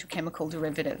of petrochemical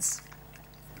derivatives.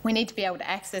 We need to be able to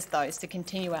access those to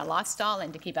continue our lifestyle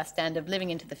and to keep our standard of living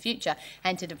into the future,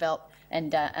 and to develop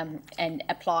and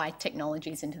apply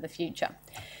technologies into the future.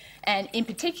 And in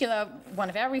particular, one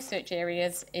of our research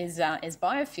areas is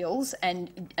biofuels,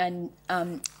 and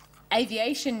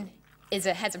aviation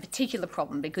has a particular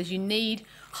problem because you need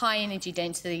high energy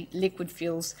density liquid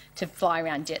fuels to fly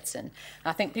around jets in.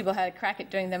 I think people had a crack at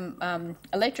doing them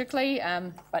electrically,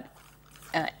 but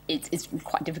it's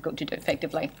quite difficult to do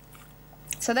effectively.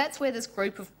 So that's where this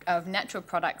group of natural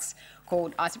products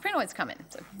called isoprenoids come in,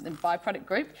 so the byproduct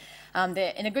group.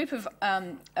 They're in a group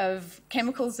of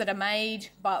chemicals that are made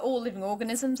by all living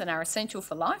organisms and are essential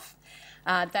for life.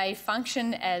 They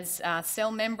function as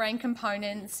cell membrane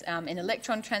components, in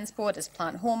electron transport, as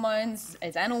plant hormones,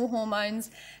 as animal hormones.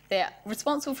 They're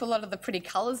responsible for a lot of the pretty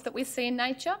colours that we see in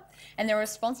nature, and they're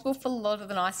responsible for a lot of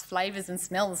the nice flavours and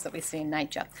smells that we see in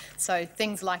nature. So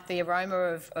things like the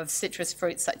aroma of citrus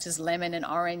fruits such as lemon and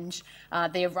orange,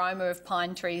 the aroma of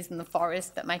pine trees in the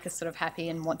forest that make us sort of happy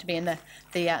and want to be in the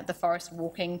forest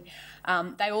walking.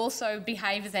 They also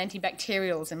behave as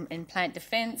antibacterials in plant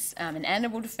defence, in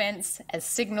animal defence, as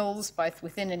signals both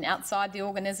within and outside the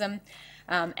organism,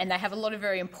 and they have a lot of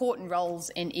very important roles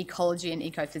in ecology and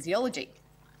ecophysiology.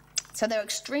 So they're an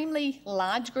extremely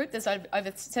large group. There's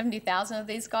over 70,000 of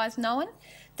these guys known.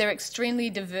 They're extremely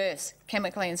diverse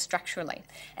chemically and structurally,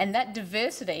 and that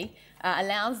diversity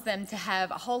allows them to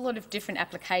have a whole lot of different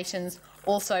applications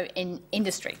also in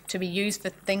industry, to be used for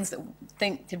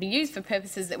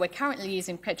purposes that we're currently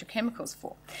using petrochemicals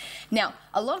for. Now,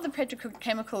 a lot of the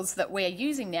petrochemicals that we're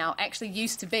using now actually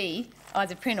used to be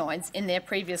isoprenoids in their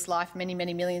previous life many,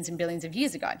 many millions and billions of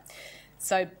years ago.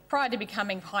 So prior to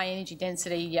becoming high energy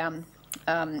density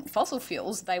fossil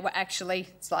fuels, they were actually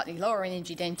slightly lower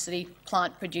energy density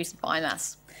plant-produced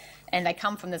biomass, and they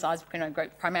come from this isoprenoid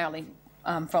group primarily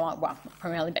from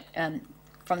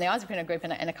the isoprenoid group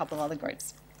and a couple of other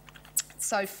groups.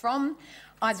 So from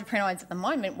isoprenoids at the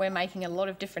moment, we're making a lot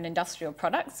of different industrial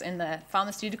products in the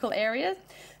pharmaceutical area.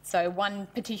 So one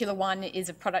particular one is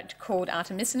a product called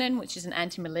artemisinin, which is an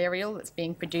anti-malarial that's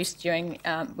being produced during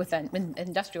with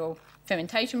industrial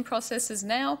fermentation processes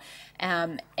now,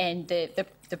 and the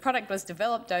product was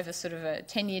developed over sort of a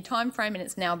 10-year time frame, and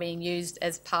it's now being used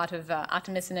as part of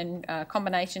artemisinin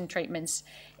combination treatments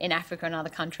in Africa and other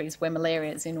countries where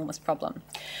malaria is an enormous problem.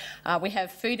 We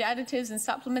have food additives and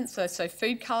supplements, so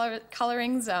food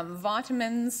colourings,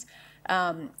 vitamins,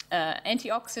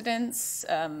 antioxidants,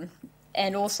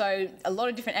 and also a lot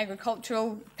of different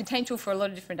potential for a lot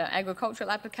of different agricultural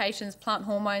applications, plant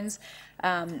hormones,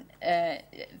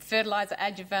 fertiliser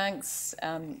adjuvants,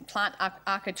 plant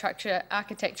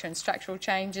architecture and structural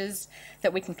changes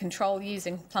that we can control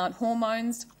using plant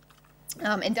hormones.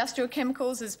 Industrial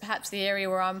chemicals is perhaps the area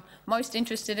where I'm most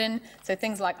interested in. So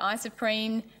things like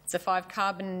isoprene, it's a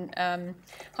 5-carbon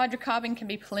hydrocarbon, can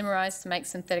be polymerised to make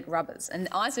synthetic rubbers. And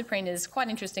isoprene is quite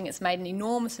interesting. It's made in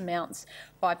enormous amounts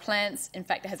by plants. In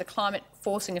fact, it has a climate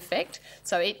forcing effect.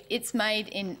 So it's made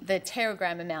in the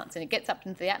teragram amounts, and it gets up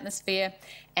into the atmosphere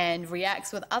and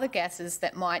reacts with other gases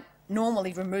that might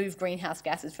normally remove greenhouse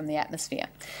gases from the atmosphere.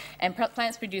 And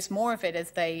plants produce more of it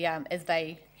as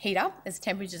they heat up, as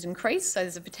temperatures increase, so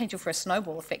there's a potential for a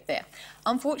snowball effect there.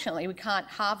 Unfortunately, we can't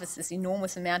harvest this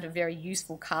enormous amount of very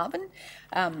useful carbon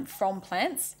from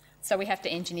plants, so we have to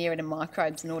engineer it in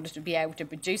microbes in order to be able to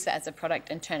produce it as a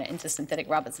product and turn it into synthetic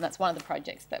rubbers, and that's one of the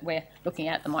projects that we're looking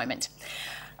at the moment.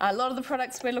 A lot of the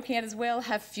products we're looking at as well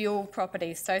have fuel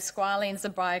properties. So squalene is a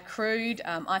biocrude,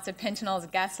 isopentanol is a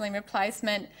gasoline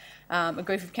replacement, a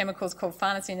group of chemicals called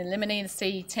farnesene and limonene, a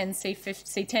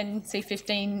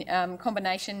C10C15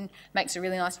 combination makes a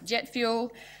really nice jet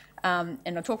fuel. And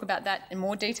I'll talk about that in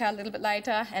more detail a little bit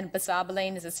later. And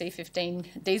bisabolene is a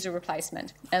C15 diesel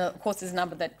replacement. And of course there's a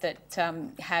number that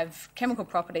have chemical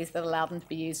properties that allow them to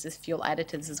be used as fuel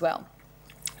additives as well.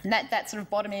 And that sort of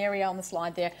bottom area on the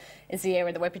slide there is the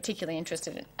area that we're particularly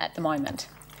interested in at the moment.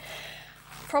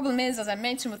 Problem is, as I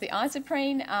mentioned with the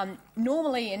isoprene,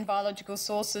 normally in biological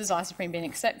sources, isoprene being an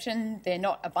exception, they're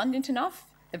not abundant enough.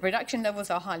 The production levels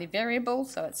are highly variable,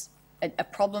 so it's a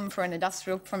problem from an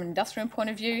industrial point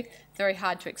of view. Very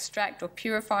hard to extract or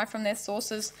purify from their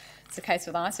sources. It's the case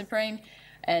with isoprene.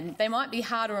 And they might be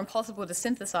hard or impossible to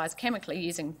synthesise chemically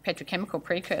using petrochemical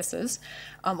precursors,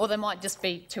 or they might just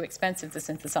be too expensive to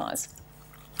synthesise.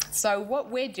 So what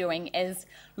we're doing is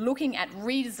looking at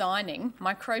redesigning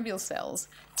microbial cells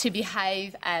to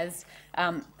behave as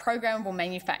programmable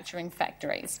manufacturing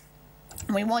factories.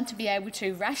 And we want to be able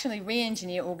to rationally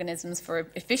re-engineer organisms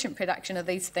for efficient production of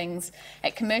these things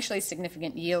at commercially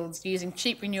significant yields using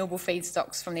cheap renewable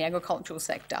feedstocks from the agricultural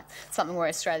sector, something where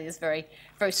Australia is very,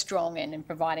 very strong in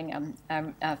providing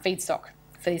feedstock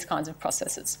for these kinds of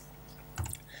processes.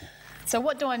 So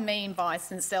what do I mean by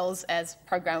cells as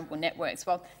programmable networks?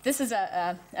 Well, this is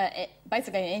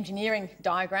basically an engineering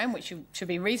diagram, which you should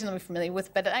be reasonably familiar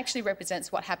with, but it actually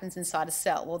represents what happens inside a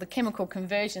cell, or the chemical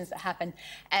conversions that happen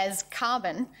as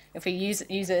carbon, if we use it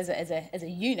as a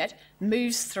unit,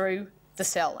 moves through the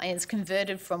cell and is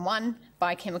converted from one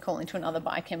biochemical into another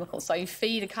biochemical. So you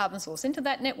feed a carbon source into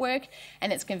that network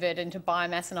and it's converted into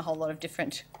biomass and a whole lot of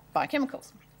different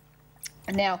biochemicals.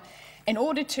 Now, In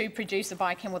order to produce a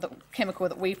biochemical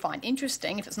that we find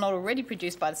interesting, if it's not already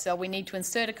produced by the cell, we need to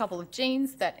insert a couple of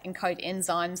genes that encode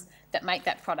enzymes that make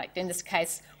that product, in this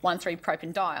case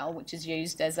 1,3-propanediol, which is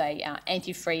used as a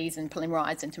antifreeze and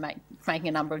polymerize into making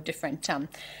a number of different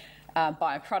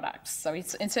bioproducts. So we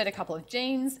insert a couple of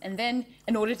genes, and then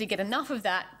in order to get enough of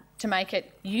that to make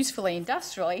it usefully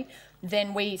industrially,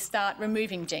 then we start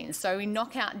removing genes. So we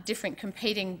knock out different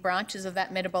competing branches of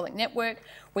that metabolic network.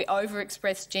 We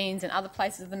overexpress genes in other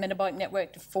places of the metabolic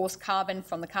network to force carbon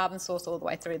from the carbon source all the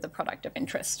way through the product of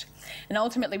interest. And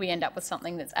ultimately we end up with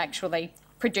something that's actually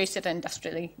produced at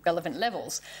industrially relevant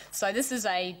levels. So this is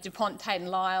a DuPont Tate &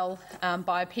 Lyle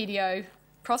bioPDO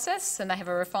process, and they have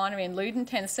a refinery in Loudon,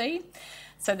 Tennessee.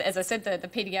 So as I said, the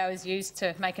PDO is used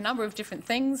to make a number of different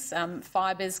things,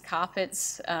 fibres,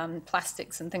 carpets,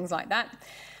 plastics and things like that.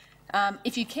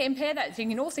 If you compare that, you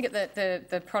can also get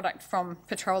the product from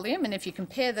petroleum, and if you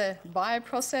compare the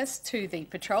bioprocess to the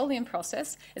petroleum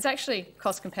process, it's actually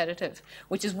cost competitive,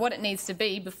 which is what it needs to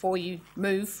be before you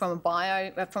move from a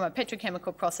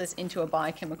petrochemical process into a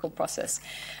biochemical process.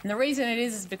 And the reason it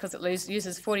is because it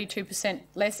uses 42%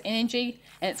 less energy,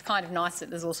 and it's kind of nice that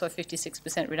there's also a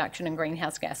 56% reduction in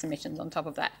greenhouse gas emissions on top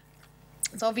of that.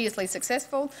 It's obviously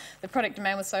successful. The product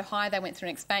demand was so high they went through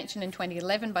an expansion in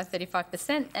 2011 by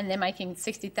 35%, and they're making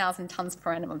 60,000 tonnes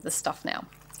per annum of this stuff now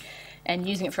and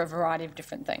using it for a variety of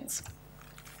different things.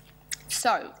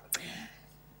 So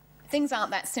things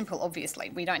aren't that simple,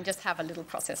 obviously. We don't just have a little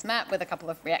process map with a couple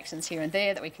of reactions here and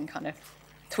there that we can kind of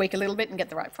tweak a little bit and get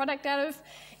the right product out of.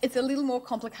 It's a little more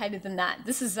complicated than that.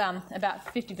 This is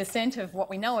about 50% of what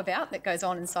we know about that goes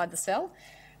on inside the cell.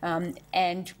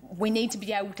 And we need to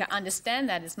be able to understand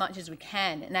that as much as we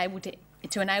can and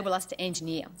to enable us to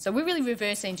engineer. So we're really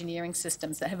reverse engineering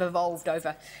systems that have evolved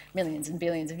over millions and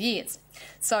billions of years.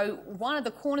 So one of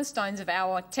the cornerstones of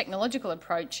our technological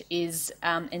approach is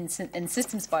in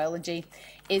systems biology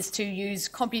is to use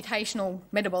computational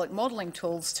metabolic modelling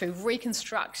tools to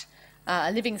reconstruct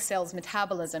a living cell's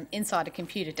metabolism inside a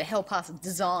computer to help us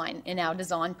design in our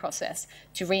design process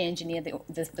to re-engineer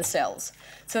the cells.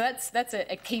 So that's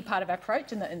a key part of our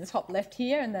approach in the top left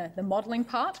here in the modelling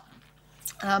part.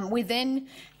 We then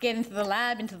get into the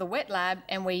lab, into the wet lab,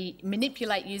 and we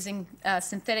manipulate using a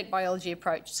synthetic biology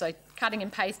approach, so cutting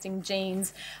and pasting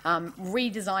genes,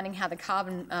 redesigning how the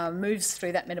carbon moves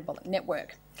through that metabolic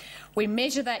network. We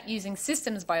measure that using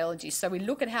systems biology, so we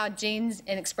look at how genes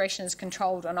and expression is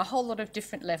controlled on a whole lot of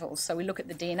different levels. So we look at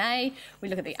the DNA, we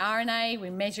look at the RNA, we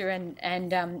measure and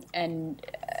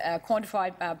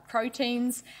quantify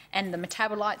proteins and the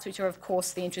metabolites, which are of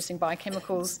course the interesting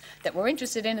biochemicals that we're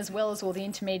interested in, as well as all the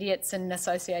intermediates and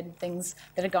associated things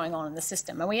that are going on in the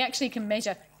system. And we actually can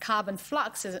measure carbon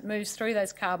flux as it moves through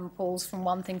those carbon pools from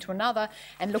one thing to another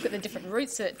and look at the different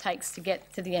routes that it takes to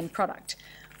get to the end product.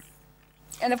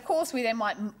 And of course, we then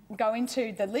might go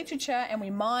into the literature and we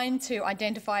mine to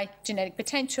identify genetic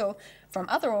potential from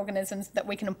other organisms that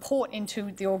we can import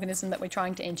into the organism that we're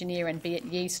trying to engineer, and be it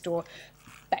yeast or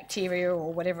bacteria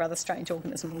or whatever other strange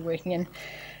organism we're working in.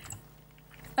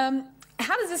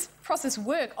 How does this process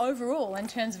work overall in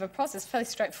terms of a process? Fairly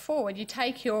straightforward. You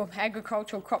take your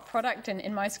agricultural crop product, and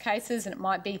in most cases, and it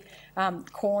might be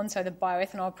corn, so the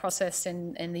bioethanol process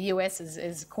in the US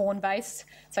is corn-based.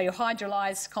 So you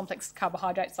hydrolyse complex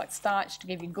carbohydrates like starch to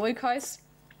give you glucose,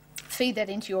 feed that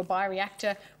into your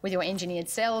bioreactor with your engineered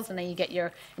cells, and then you get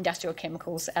your industrial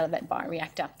chemicals out of that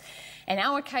bioreactor. In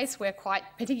our case, we're quite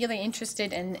particularly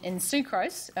interested in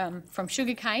sucrose from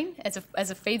sugarcane as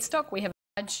a feedstock. We have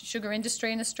large sugar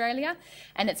industry in Australia,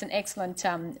 and it's an excellent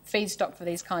feedstock for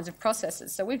these kinds of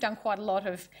processes. So we've done quite a lot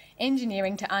of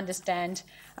engineering to understand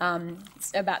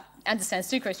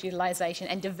sucrose utilisation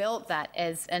and develop that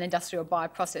as an industrial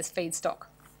bioprocess feedstock.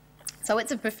 So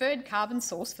it's a preferred carbon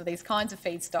source for these kinds of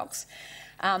feedstocks.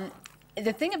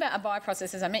 The thing about a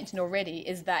bioprocess, as I mentioned already,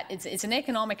 is that it's an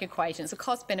economic equation. It's a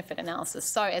cost-benefit analysis.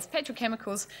 So as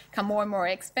petrochemicals become more and more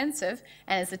expensive,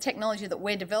 and as the technology that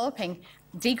we're developing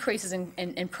decreases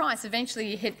in price,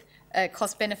 eventually you hit a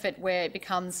cost-benefit where it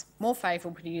becomes more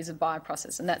favourable to use a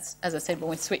bioprocess. And that's, as I said, when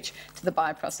we switch to the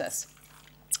bioprocess.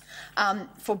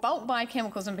 For bulk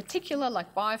biochemicals in particular,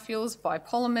 like biofuels,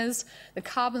 biopolymers, the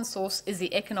carbon source is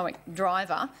the economic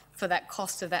driver for that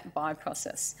cost of that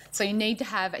bioprocess. So you need to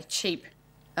have a cheap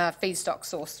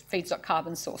feedstock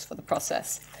carbon source for the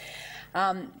process.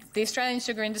 The Australian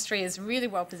sugar industry is really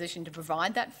well positioned to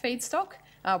provide that feedstock.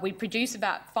 We produce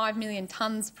about 5 million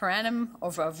tonnes per annum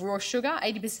of raw sugar.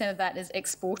 80% of that is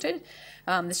exported.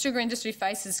 The sugar industry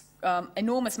faces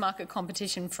enormous market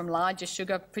competition from larger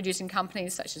sugar-producing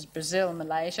companies such as Brazil and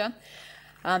Malaysia.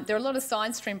 There are a lot of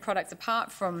side stream products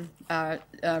apart from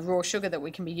raw sugar that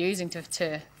we can be using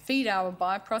to feed our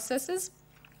bioprocessors.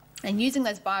 And using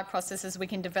those bioprocessors, we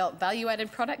can develop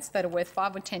value-added products that are worth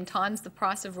 5 or 10 times the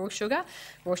price of raw sugar.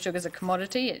 Raw sugar is a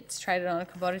commodity. It's traded on a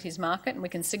commodities market, and we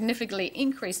can significantly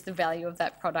increase the value of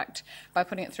that product by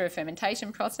putting it through a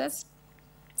fermentation process.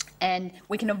 And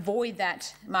we can avoid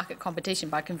that market competition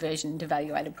by conversion into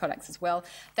value-added products as well.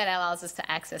 That allows us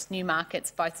to access new markets,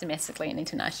 both domestically and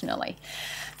internationally.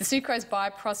 The sucrose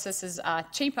bioprocessors are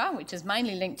cheaper, which is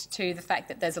mainly linked to the fact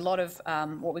that there's a lot of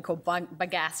what we call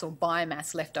bagasse or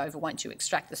biomass left over once you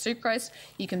extract the sucrose.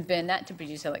 You can burn that to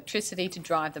produce electricity to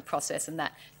drive the process, and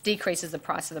that decreases the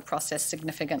price of the process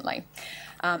significantly.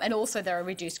 And also there are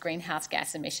reduced greenhouse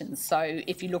gas emissions. So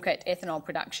if you look at ethanol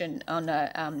production on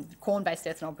a corn-based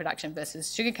ethanol production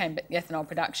versus sugarcane ethanol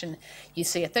production, you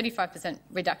see a 35%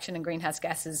 reduction in greenhouse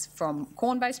gases from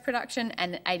corn-based production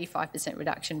and an 85%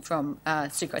 reduction from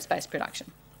sucrose-based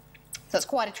production. So it's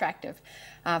quite attractive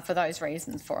for those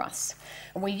reasons for us.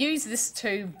 And we use this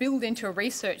to build into a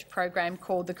research program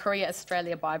called the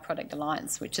Korea-Australia Bioproduct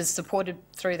Alliance, which is supported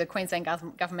through the Queensland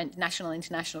Government National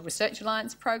International Research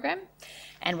Alliance program,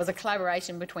 and was a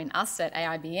collaboration between us at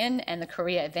AIBN and the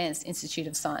Korea Advanced Institute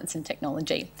of Science and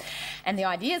Technology. And the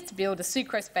idea is to build a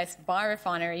sucrose-based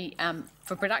biorefinery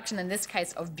for production, in this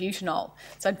case, of butanol.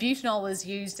 So butanol is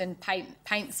used in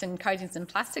paints and coatings and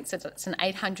plastics. It's an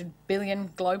 800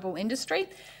 billion global industry,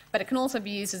 but it can also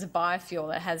be used as a biofuel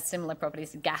that has similar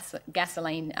properties to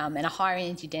gasoline and a higher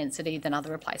energy density than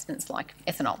other replacements like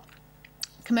ethanol.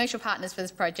 Commercial partners for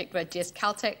this project were GS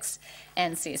Caltex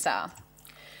and CSR.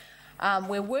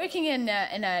 We're working in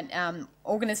an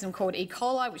organism called E.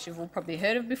 coli, which you've all probably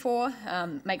heard of before.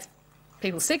 Makes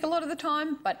people sick a lot of the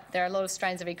time, but there are a lot of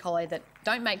strains of E. coli that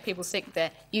don't make people sick. They're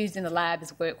used in the lab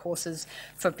as workhorses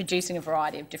for producing a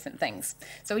variety of different things.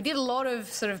 So we did a lot of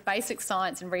sort of basic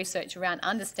science and research around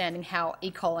understanding how E.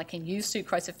 coli can use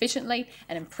sucrose efficiently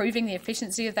and improving the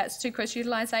efficiency of that sucrose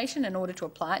utilisation in order to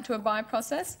apply it to a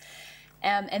bioprocess.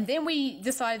 And then we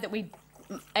decided that we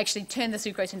actually turn the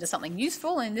sucrose into something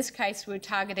useful. In this case, we're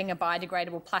targeting a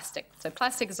biodegradable plastic. So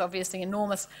plastic is obviously an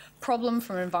enormous problem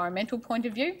from an environmental point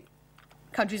of view.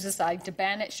 Countries are starting to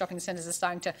ban it. Shopping centres are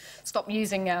starting to stop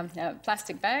using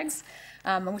plastic bags.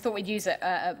 And we thought we'd use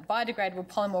a biodegradable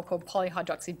polymer called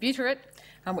polyhydroxybutyrate,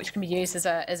 which can be used as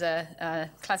a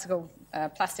classical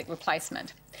plastic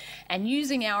replacement. And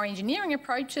using our engineering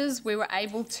approaches, we were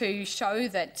able to show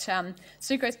that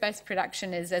sucrose-based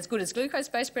production is as good as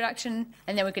glucose-based production,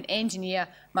 and then we could engineer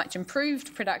much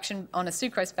improved production on a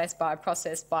sucrose-based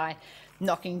bioprocess by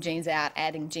knocking genes out,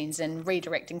 adding genes in,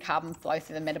 redirecting carbon flow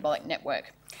through the metabolic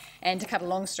network. And to cut a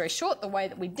long story short, the way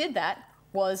that we did that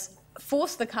was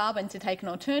force the carbon to take an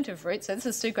alternative route. So this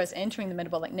is sucrose entering the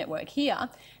metabolic network here,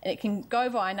 and it can go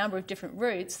via a number of different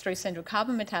routes through central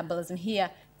carbon metabolism here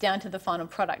down to the final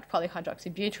product,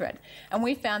 polyhydroxybutyrate. And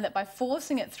we found that by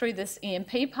forcing it through this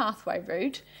EMP pathway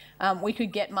route, we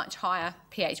could get much higher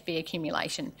PHB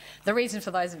accumulation. The reasons for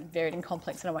those are varied and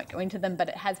complex, and I won't go into them, but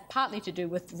it has partly to do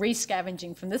with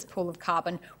rescavenging from this pool of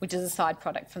carbon, which is a side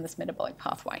product from this metabolic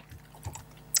pathway.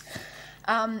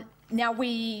 Now,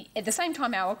 at the same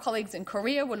time, our colleagues in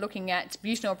Korea were looking at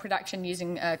butanol production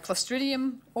using a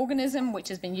Clostridium organism, which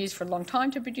has been used for a long time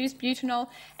to produce butanol,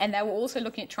 and they were also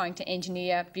looking at trying to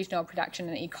engineer butanol production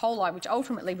in E. coli, which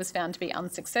ultimately was found to be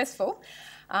unsuccessful.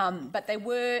 But they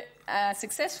were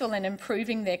successful in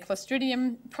improving their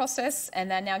Clostridium process, and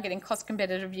they're now getting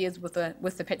cost-competitive yields with the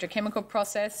petrochemical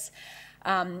process.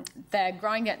 They're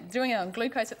doing it on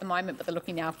glucose at the moment, but they're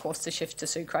looking now, of course, to shift to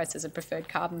sucrose as a preferred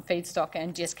carbon feedstock,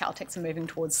 and GS Caltex are moving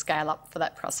towards scale-up for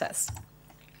that process.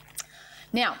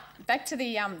 Now, back to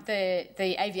the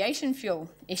aviation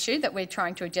fuel issue that we're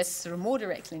trying to address sort of more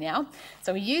directly now.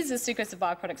 So we use the Sucrose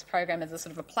Bioproducts program as a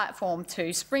sort of a platform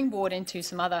to springboard into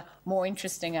some other more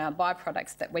interesting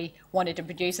byproducts that we wanted to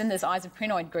produce in this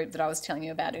isoprenoid group that I was telling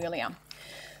you about earlier.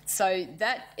 So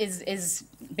that is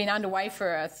been underway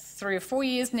for 3 or 4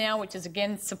 years now, which is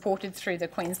again supported through the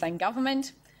Queensland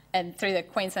Government and through the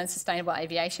Queensland Sustainable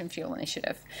Aviation Fuel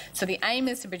Initiative. So the aim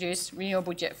is to produce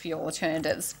renewable jet fuel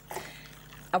alternatives.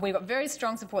 We've got very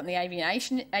strong support in the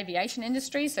aviation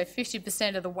industry, so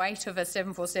 50% of the weight of a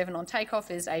 747 on takeoff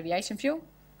is aviation fuel,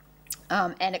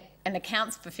 and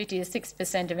accounts for 50 to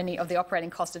 6% of the operating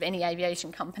cost of any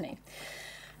aviation company.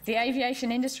 The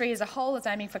aviation industry as a whole is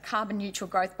aiming for carbon neutral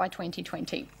growth by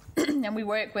 2020, and we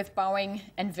work with Boeing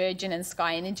and Virgin and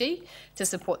Sky Energy to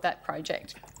support that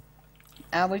project.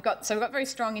 We've got very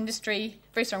strong industry,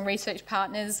 very strong research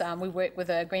partners. We work with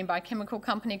a green biochemical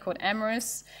company called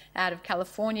Aerospace out of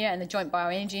California, and the Joint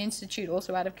Bioenergy Institute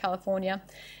also out of California.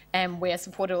 And we are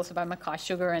supported also by Mackay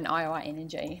Sugar and Iowa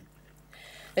Energy.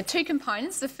 The two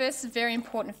components, the first is a very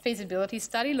important feasibility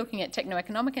study looking at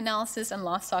techno-economic analysis and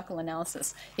life cycle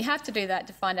analysis. You have to do that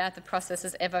to find out if the process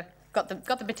has ever got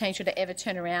the potential to ever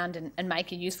turn around and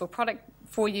make a useful product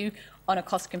for you on a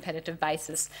cost competitive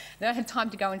basis. I don't have time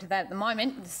to go into that at the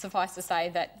moment. Suffice to say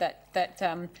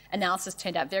that analysis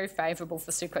turned out very favourable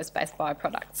for sucrose-based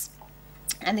bioproducts.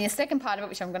 And the second part of it,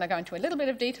 which I'm going to go into a little bit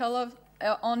of detail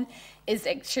on, is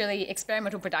actually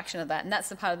experimental production of that, and that's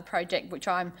the part of the project which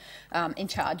I'm in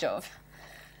charge of.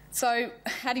 So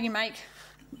how do you make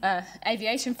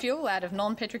aviation fuel out of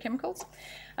non-petrochemicals?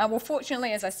 Well,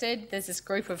 fortunately, as I said, there's this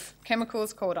group of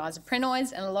chemicals called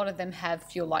isoprenoids, and a lot of them have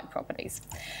fuel-like properties.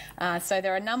 So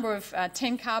there are a number of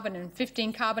 10-carbon and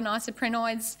 15-carbon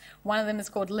isoprenoids. One of them is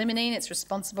called limonene. It's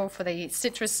responsible for the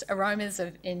citrus aromas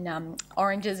in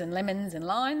oranges and lemons and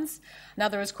limes.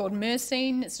 Another is called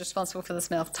myrcene. It's responsible for the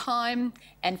smell of thyme.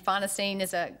 And farnesene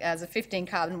is a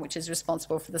 15-carbon, which is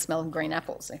responsible for the smell of green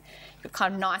apples. So you've got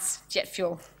kind of nice jet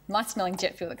fuel, nice-smelling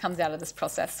jet fuel that comes out of this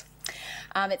process.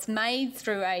 It's made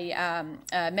through a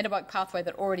metabolic pathway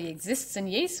that already exists in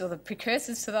yeast, or the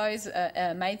precursors to those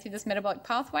are made through this metabolic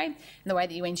pathway. And the way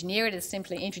that you engineer it is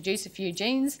simply introduce a few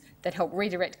genes that help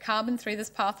redirect carbon through this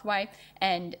pathway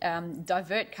and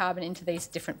divert carbon into these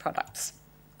different products.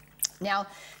 Now,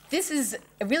 this is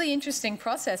a really interesting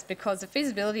process because the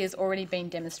feasibility has already been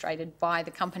demonstrated by the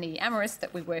company Amyris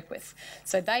that we work with.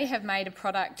 So they have made a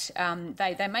product,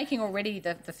 they're making already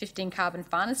the 15-carbon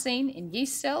farnesene in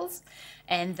yeast cells,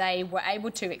 and they were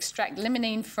able to extract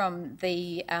limonene from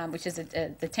the, which is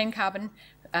the 10-carbon,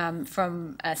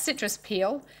 from citrus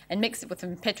peel and mix it with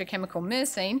some petrochemical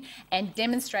myrcene and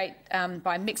demonstrate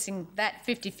by mixing that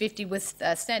 50-50 with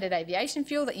standard aviation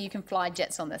fuel that you can fly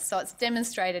jets on this. So it's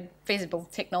demonstrated feasible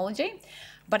technology,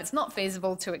 but it's not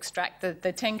feasible to extract the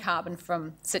 10-carbon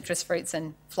from citrus fruits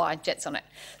and fly jets on it.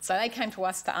 So they came to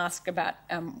us to ask about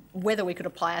whether we could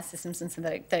apply our systems and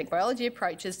synthetic biology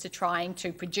approaches to trying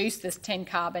to produce this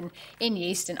 10-carbon in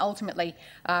yeast and ultimately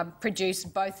produce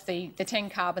both the 10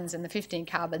 carbons and the 15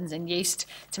 carbons in yeast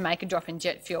to make a drop-in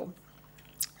jet fuel.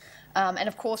 And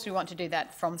of course, we want to do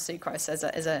that from sucrose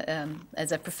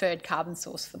as a preferred carbon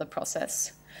source for the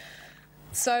process.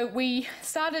 So we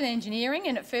started engineering,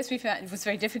 and at first we found it was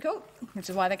very difficult, which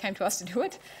is why they came to us to do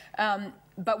it.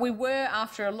 But we were,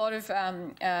 after a lot of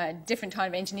different kind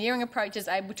of engineering approaches,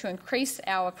 able to increase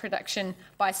our production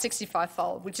by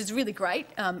 65-fold, which is really great.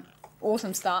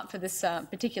 Awesome start for this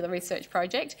particular research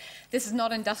project. This is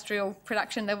not industrial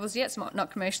production levels yet. It's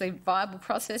not commercially viable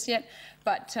process yet,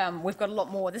 but we've got a lot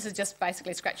more. This is just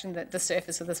basically scratching the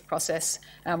surface of this process.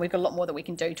 We've got a lot more that we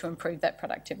can do to improve that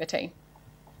productivity.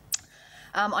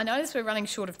 I notice we're running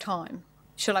short of time.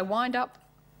 Should I wind up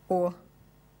or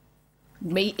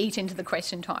eat into the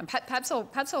question time? Perhaps I'll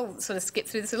sort of skip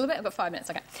through this a little bit. I've got 5 minutes,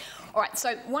 okay. All right,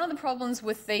 so one of the problems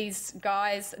with these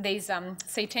guys, these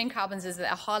C10 carbons, is that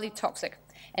they're highly toxic.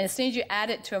 And as soon as you add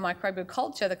it to a microbial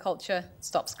culture, the culture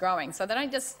stops growing. So they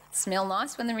don't just smell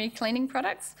nice when they're in cleaning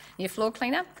products, your floor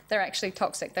cleaner, they're actually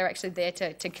toxic. They're actually there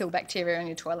to kill bacteria in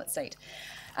your toilet seat.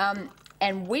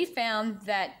 And we found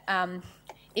that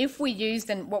if we used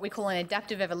what we call an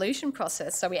adaptive evolution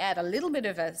process, so we add a little bit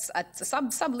of a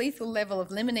sublethal level of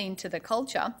limonene to the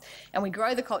culture, and we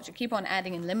grow the culture, keep on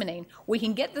adding in limonene, we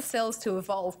can get the cells to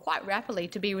evolve quite rapidly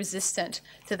to be resistant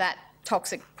to that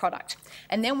toxic product.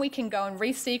 And then we can go and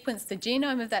resequence the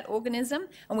genome of that organism,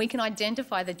 and we can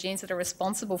identify the genes that are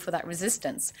responsible for that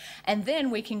resistance. And then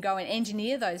we can go and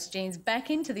engineer those genes back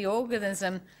into the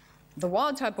organism, the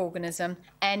wild-type organism,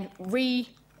 and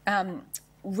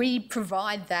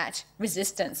re-provide that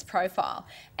resistance profile.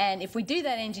 And if we do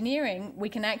that engineering, we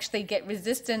can actually get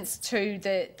resistance to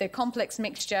the complex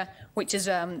mixture, which is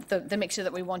the mixture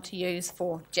that we want to use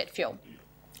for jet fuel.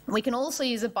 We can also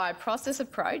use a bioprocess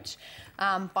approach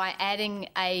by adding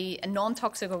a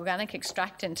non-toxic organic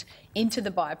extractant into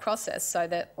the bioprocess, so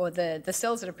that, or the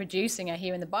cells that are producing are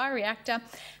here in the bioreactor,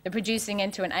 they're producing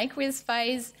into an aqueous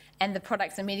phase, and the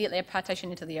products immediately are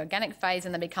partitioned into the organic phase,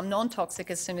 and they become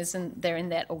non-toxic as soon as they're in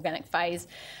that organic phase.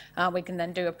 We can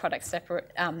then do a product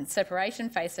separation,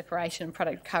 phase separation, and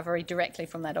product recovery directly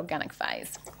from that organic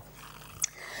phase.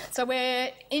 So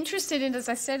we're interested in, as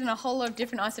I said, in a whole lot of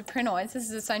different isoprenoids. This is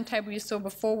the same table you saw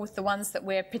before with the ones that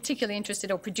we're particularly interested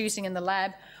or producing in the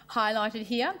lab highlighted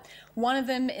here. One of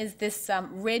them is this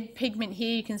red pigment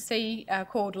here you can see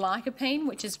called lycopene,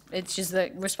 which is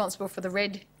responsible for the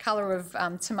red colour of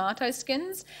tomato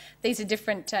skins. These are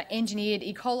different engineered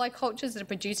E. coli cultures that are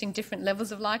producing different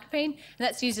levels of lycopene, and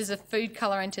that's used as a food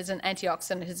colorant, as an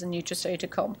antioxidant, as a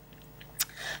nutraceutical.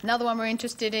 Another one we're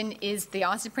interested in is the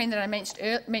isoprene that I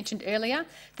mentioned earlier.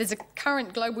 There's a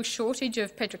current global shortage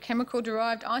of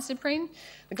petrochemical-derived isoprene.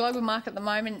 The global market at the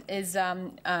moment is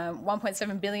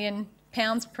 £1.7 billion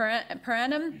per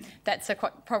annum. That's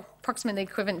approximately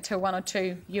equivalent to $1 or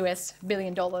 $2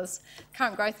 billion.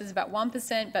 Current growth is about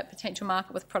 1%, but potential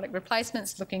market with product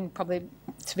replacements looking probably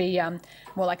to be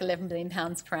more like £11 billion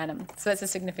per annum. So that's a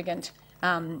significant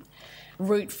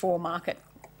route for market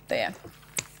there.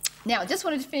 Now, I just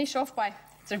wanted to finish off by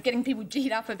sort of getting people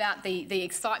G'd up about the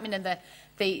excitement and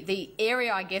the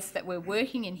area, I guess, that we're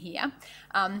working in here.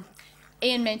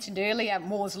 Ian mentioned earlier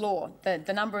Moore's Law.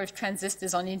 The number of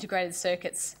transistors on integrated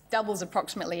circuits doubles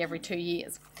approximately every 2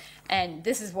 years. And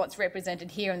this is what's represented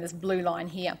here in this blue line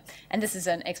here. And this is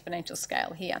an exponential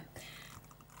scale here.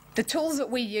 The tools that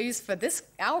we use for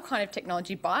our kind of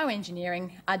technology,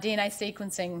 bioengineering, are DNA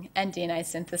sequencing and DNA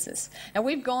synthesis. Now,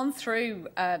 we've gone through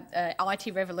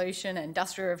IT revolution,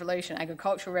 industrial revolution,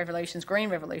 agricultural revolutions, green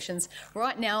revolutions.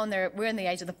 Right now, we're in the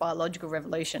age of the biological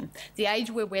revolution, the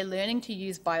age where we're learning to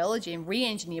use biology and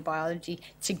re-engineer biology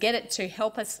to get it to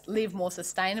help us live more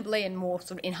sustainably and more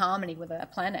sort of in harmony with our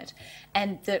planet.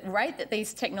 And the rate that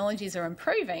these technologies are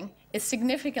improving is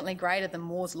significantly greater than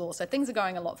Moore's Law. So things are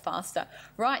going a lot faster.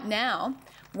 Right now,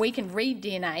 we can read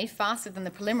DNA faster than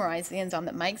the polymerase, the enzyme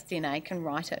that makes DNA, can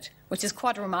write it, which is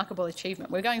quite a remarkable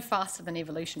achievement. We're going faster than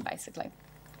evolution, basically.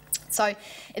 So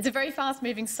it's a very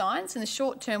fast-moving science. In the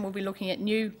short term, we'll be looking at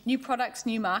new products,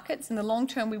 new markets. In the long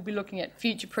term, we'll be looking at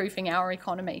future-proofing our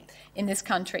economy in this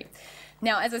country.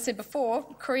 Now, as I said before,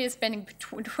 Korea is spending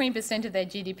 20% of their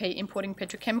GDP importing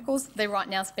petrochemicals. They're right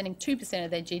now spending 2% of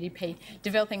their GDP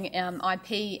developing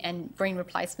IP and green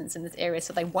replacements in this area,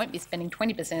 so they won't be spending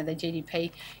 20% of their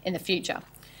GDP in the future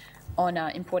on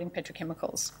importing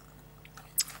petrochemicals.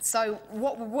 So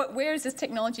where is this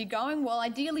technology going? Well,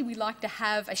 ideally, we'd like to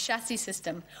have a chassis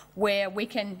system where we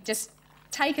can just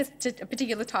take a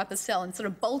particular type of cell and sort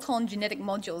of bolt on genetic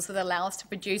modules that allow us to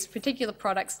produce particular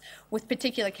products with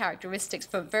particular characteristics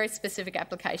for very specific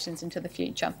applications into the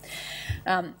future.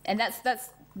 And that's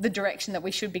the direction that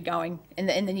we should be going in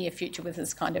the near future with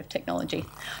this kind of technology.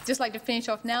 I'd just like to finish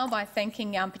off now by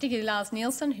thanking particularly Lars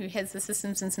Nielsen, who heads the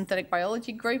Systems and Synthetic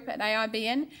Biology group at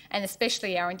AIBN, and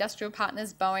especially our industrial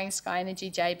partners, Boeing, Sky Energy,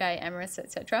 J-Bay, Amyris,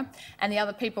 etc., and the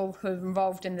other people who are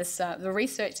involved in this, the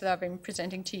research that I've been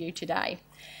presenting to you today.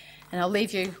 And I'll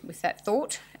leave you with that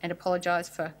thought and apologise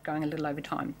for going a little over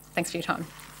time. Thanks for your time.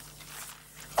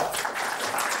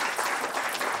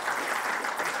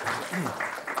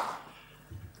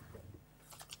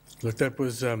 Look, that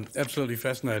was absolutely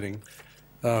fascinating.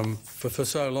 For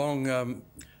so long,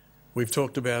 we've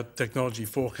talked about technology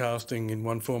forecasting in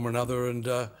one form or another, and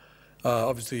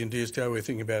obviously in DSTO we're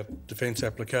thinking about defence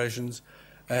applications,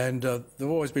 and there have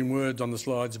always been words on the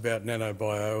slides about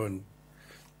nanobio, and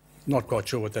not quite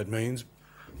sure what that means.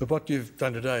 But what you've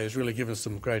done today has really given us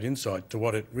some great insight to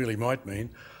what it really might mean,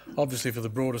 obviously for the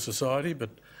broader society, but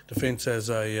defence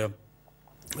as a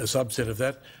subset of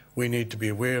that. We need to be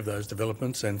aware of those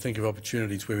developments and think of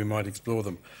opportunities where we might explore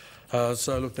them.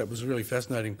 So, look, that was a really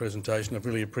fascinating presentation. I've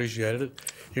really appreciated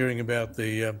it, hearing about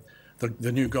the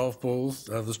new golf balls,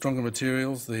 the stronger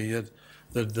materials,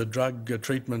 the drug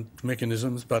treatment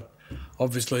mechanisms, but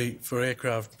obviously for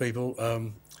aircraft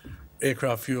people,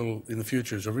 aircraft fuel in the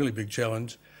future is a really big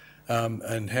challenge,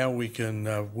 and how we can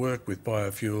work with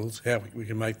biofuels, how we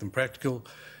can make them practical,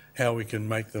 how we can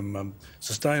make them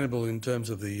sustainable in terms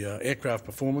of the aircraft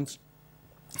performance,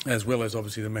 as well as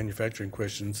obviously the manufacturing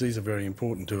questions. These are very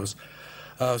important to us.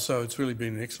 So it's really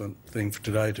been an excellent thing for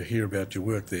today to hear about your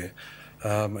work there.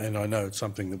 And I know it's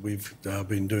something that we've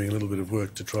been doing a little bit of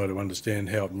work to try to understand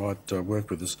how it might work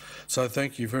with us. So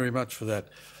thank you very much for that.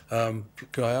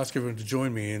 Could I ask everyone to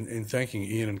join me in thanking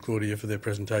Ian and Claudia for their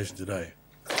presentation today?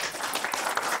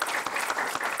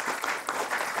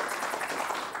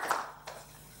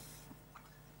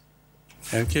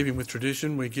 And keeping with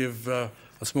tradition, we give a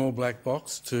small black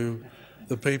box to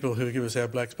the people who give us our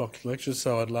black box lectures.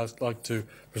 So I'd like to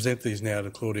present these now to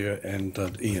Claudia and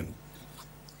Ian.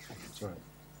 Sorry.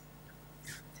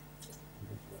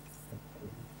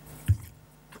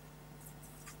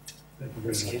 Thank you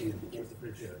very much.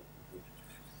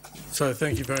 So So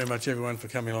thank you very much, everyone, for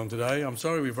coming along today. I'm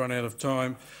sorry we've run out of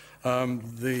time.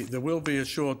 There will be a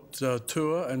short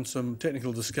tour and some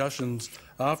technical discussions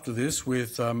after this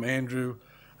with Andrew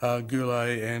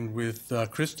Goulet and with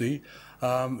Christy.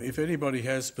 If anybody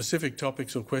has specific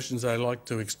topics or questions they'd like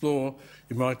to explore,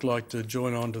 you might like to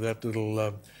join on to that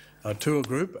little tour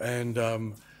group and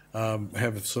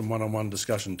have some one-on-one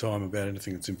discussion time about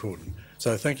anything that's important.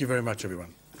 So thank you very much,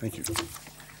 everyone. Thank you.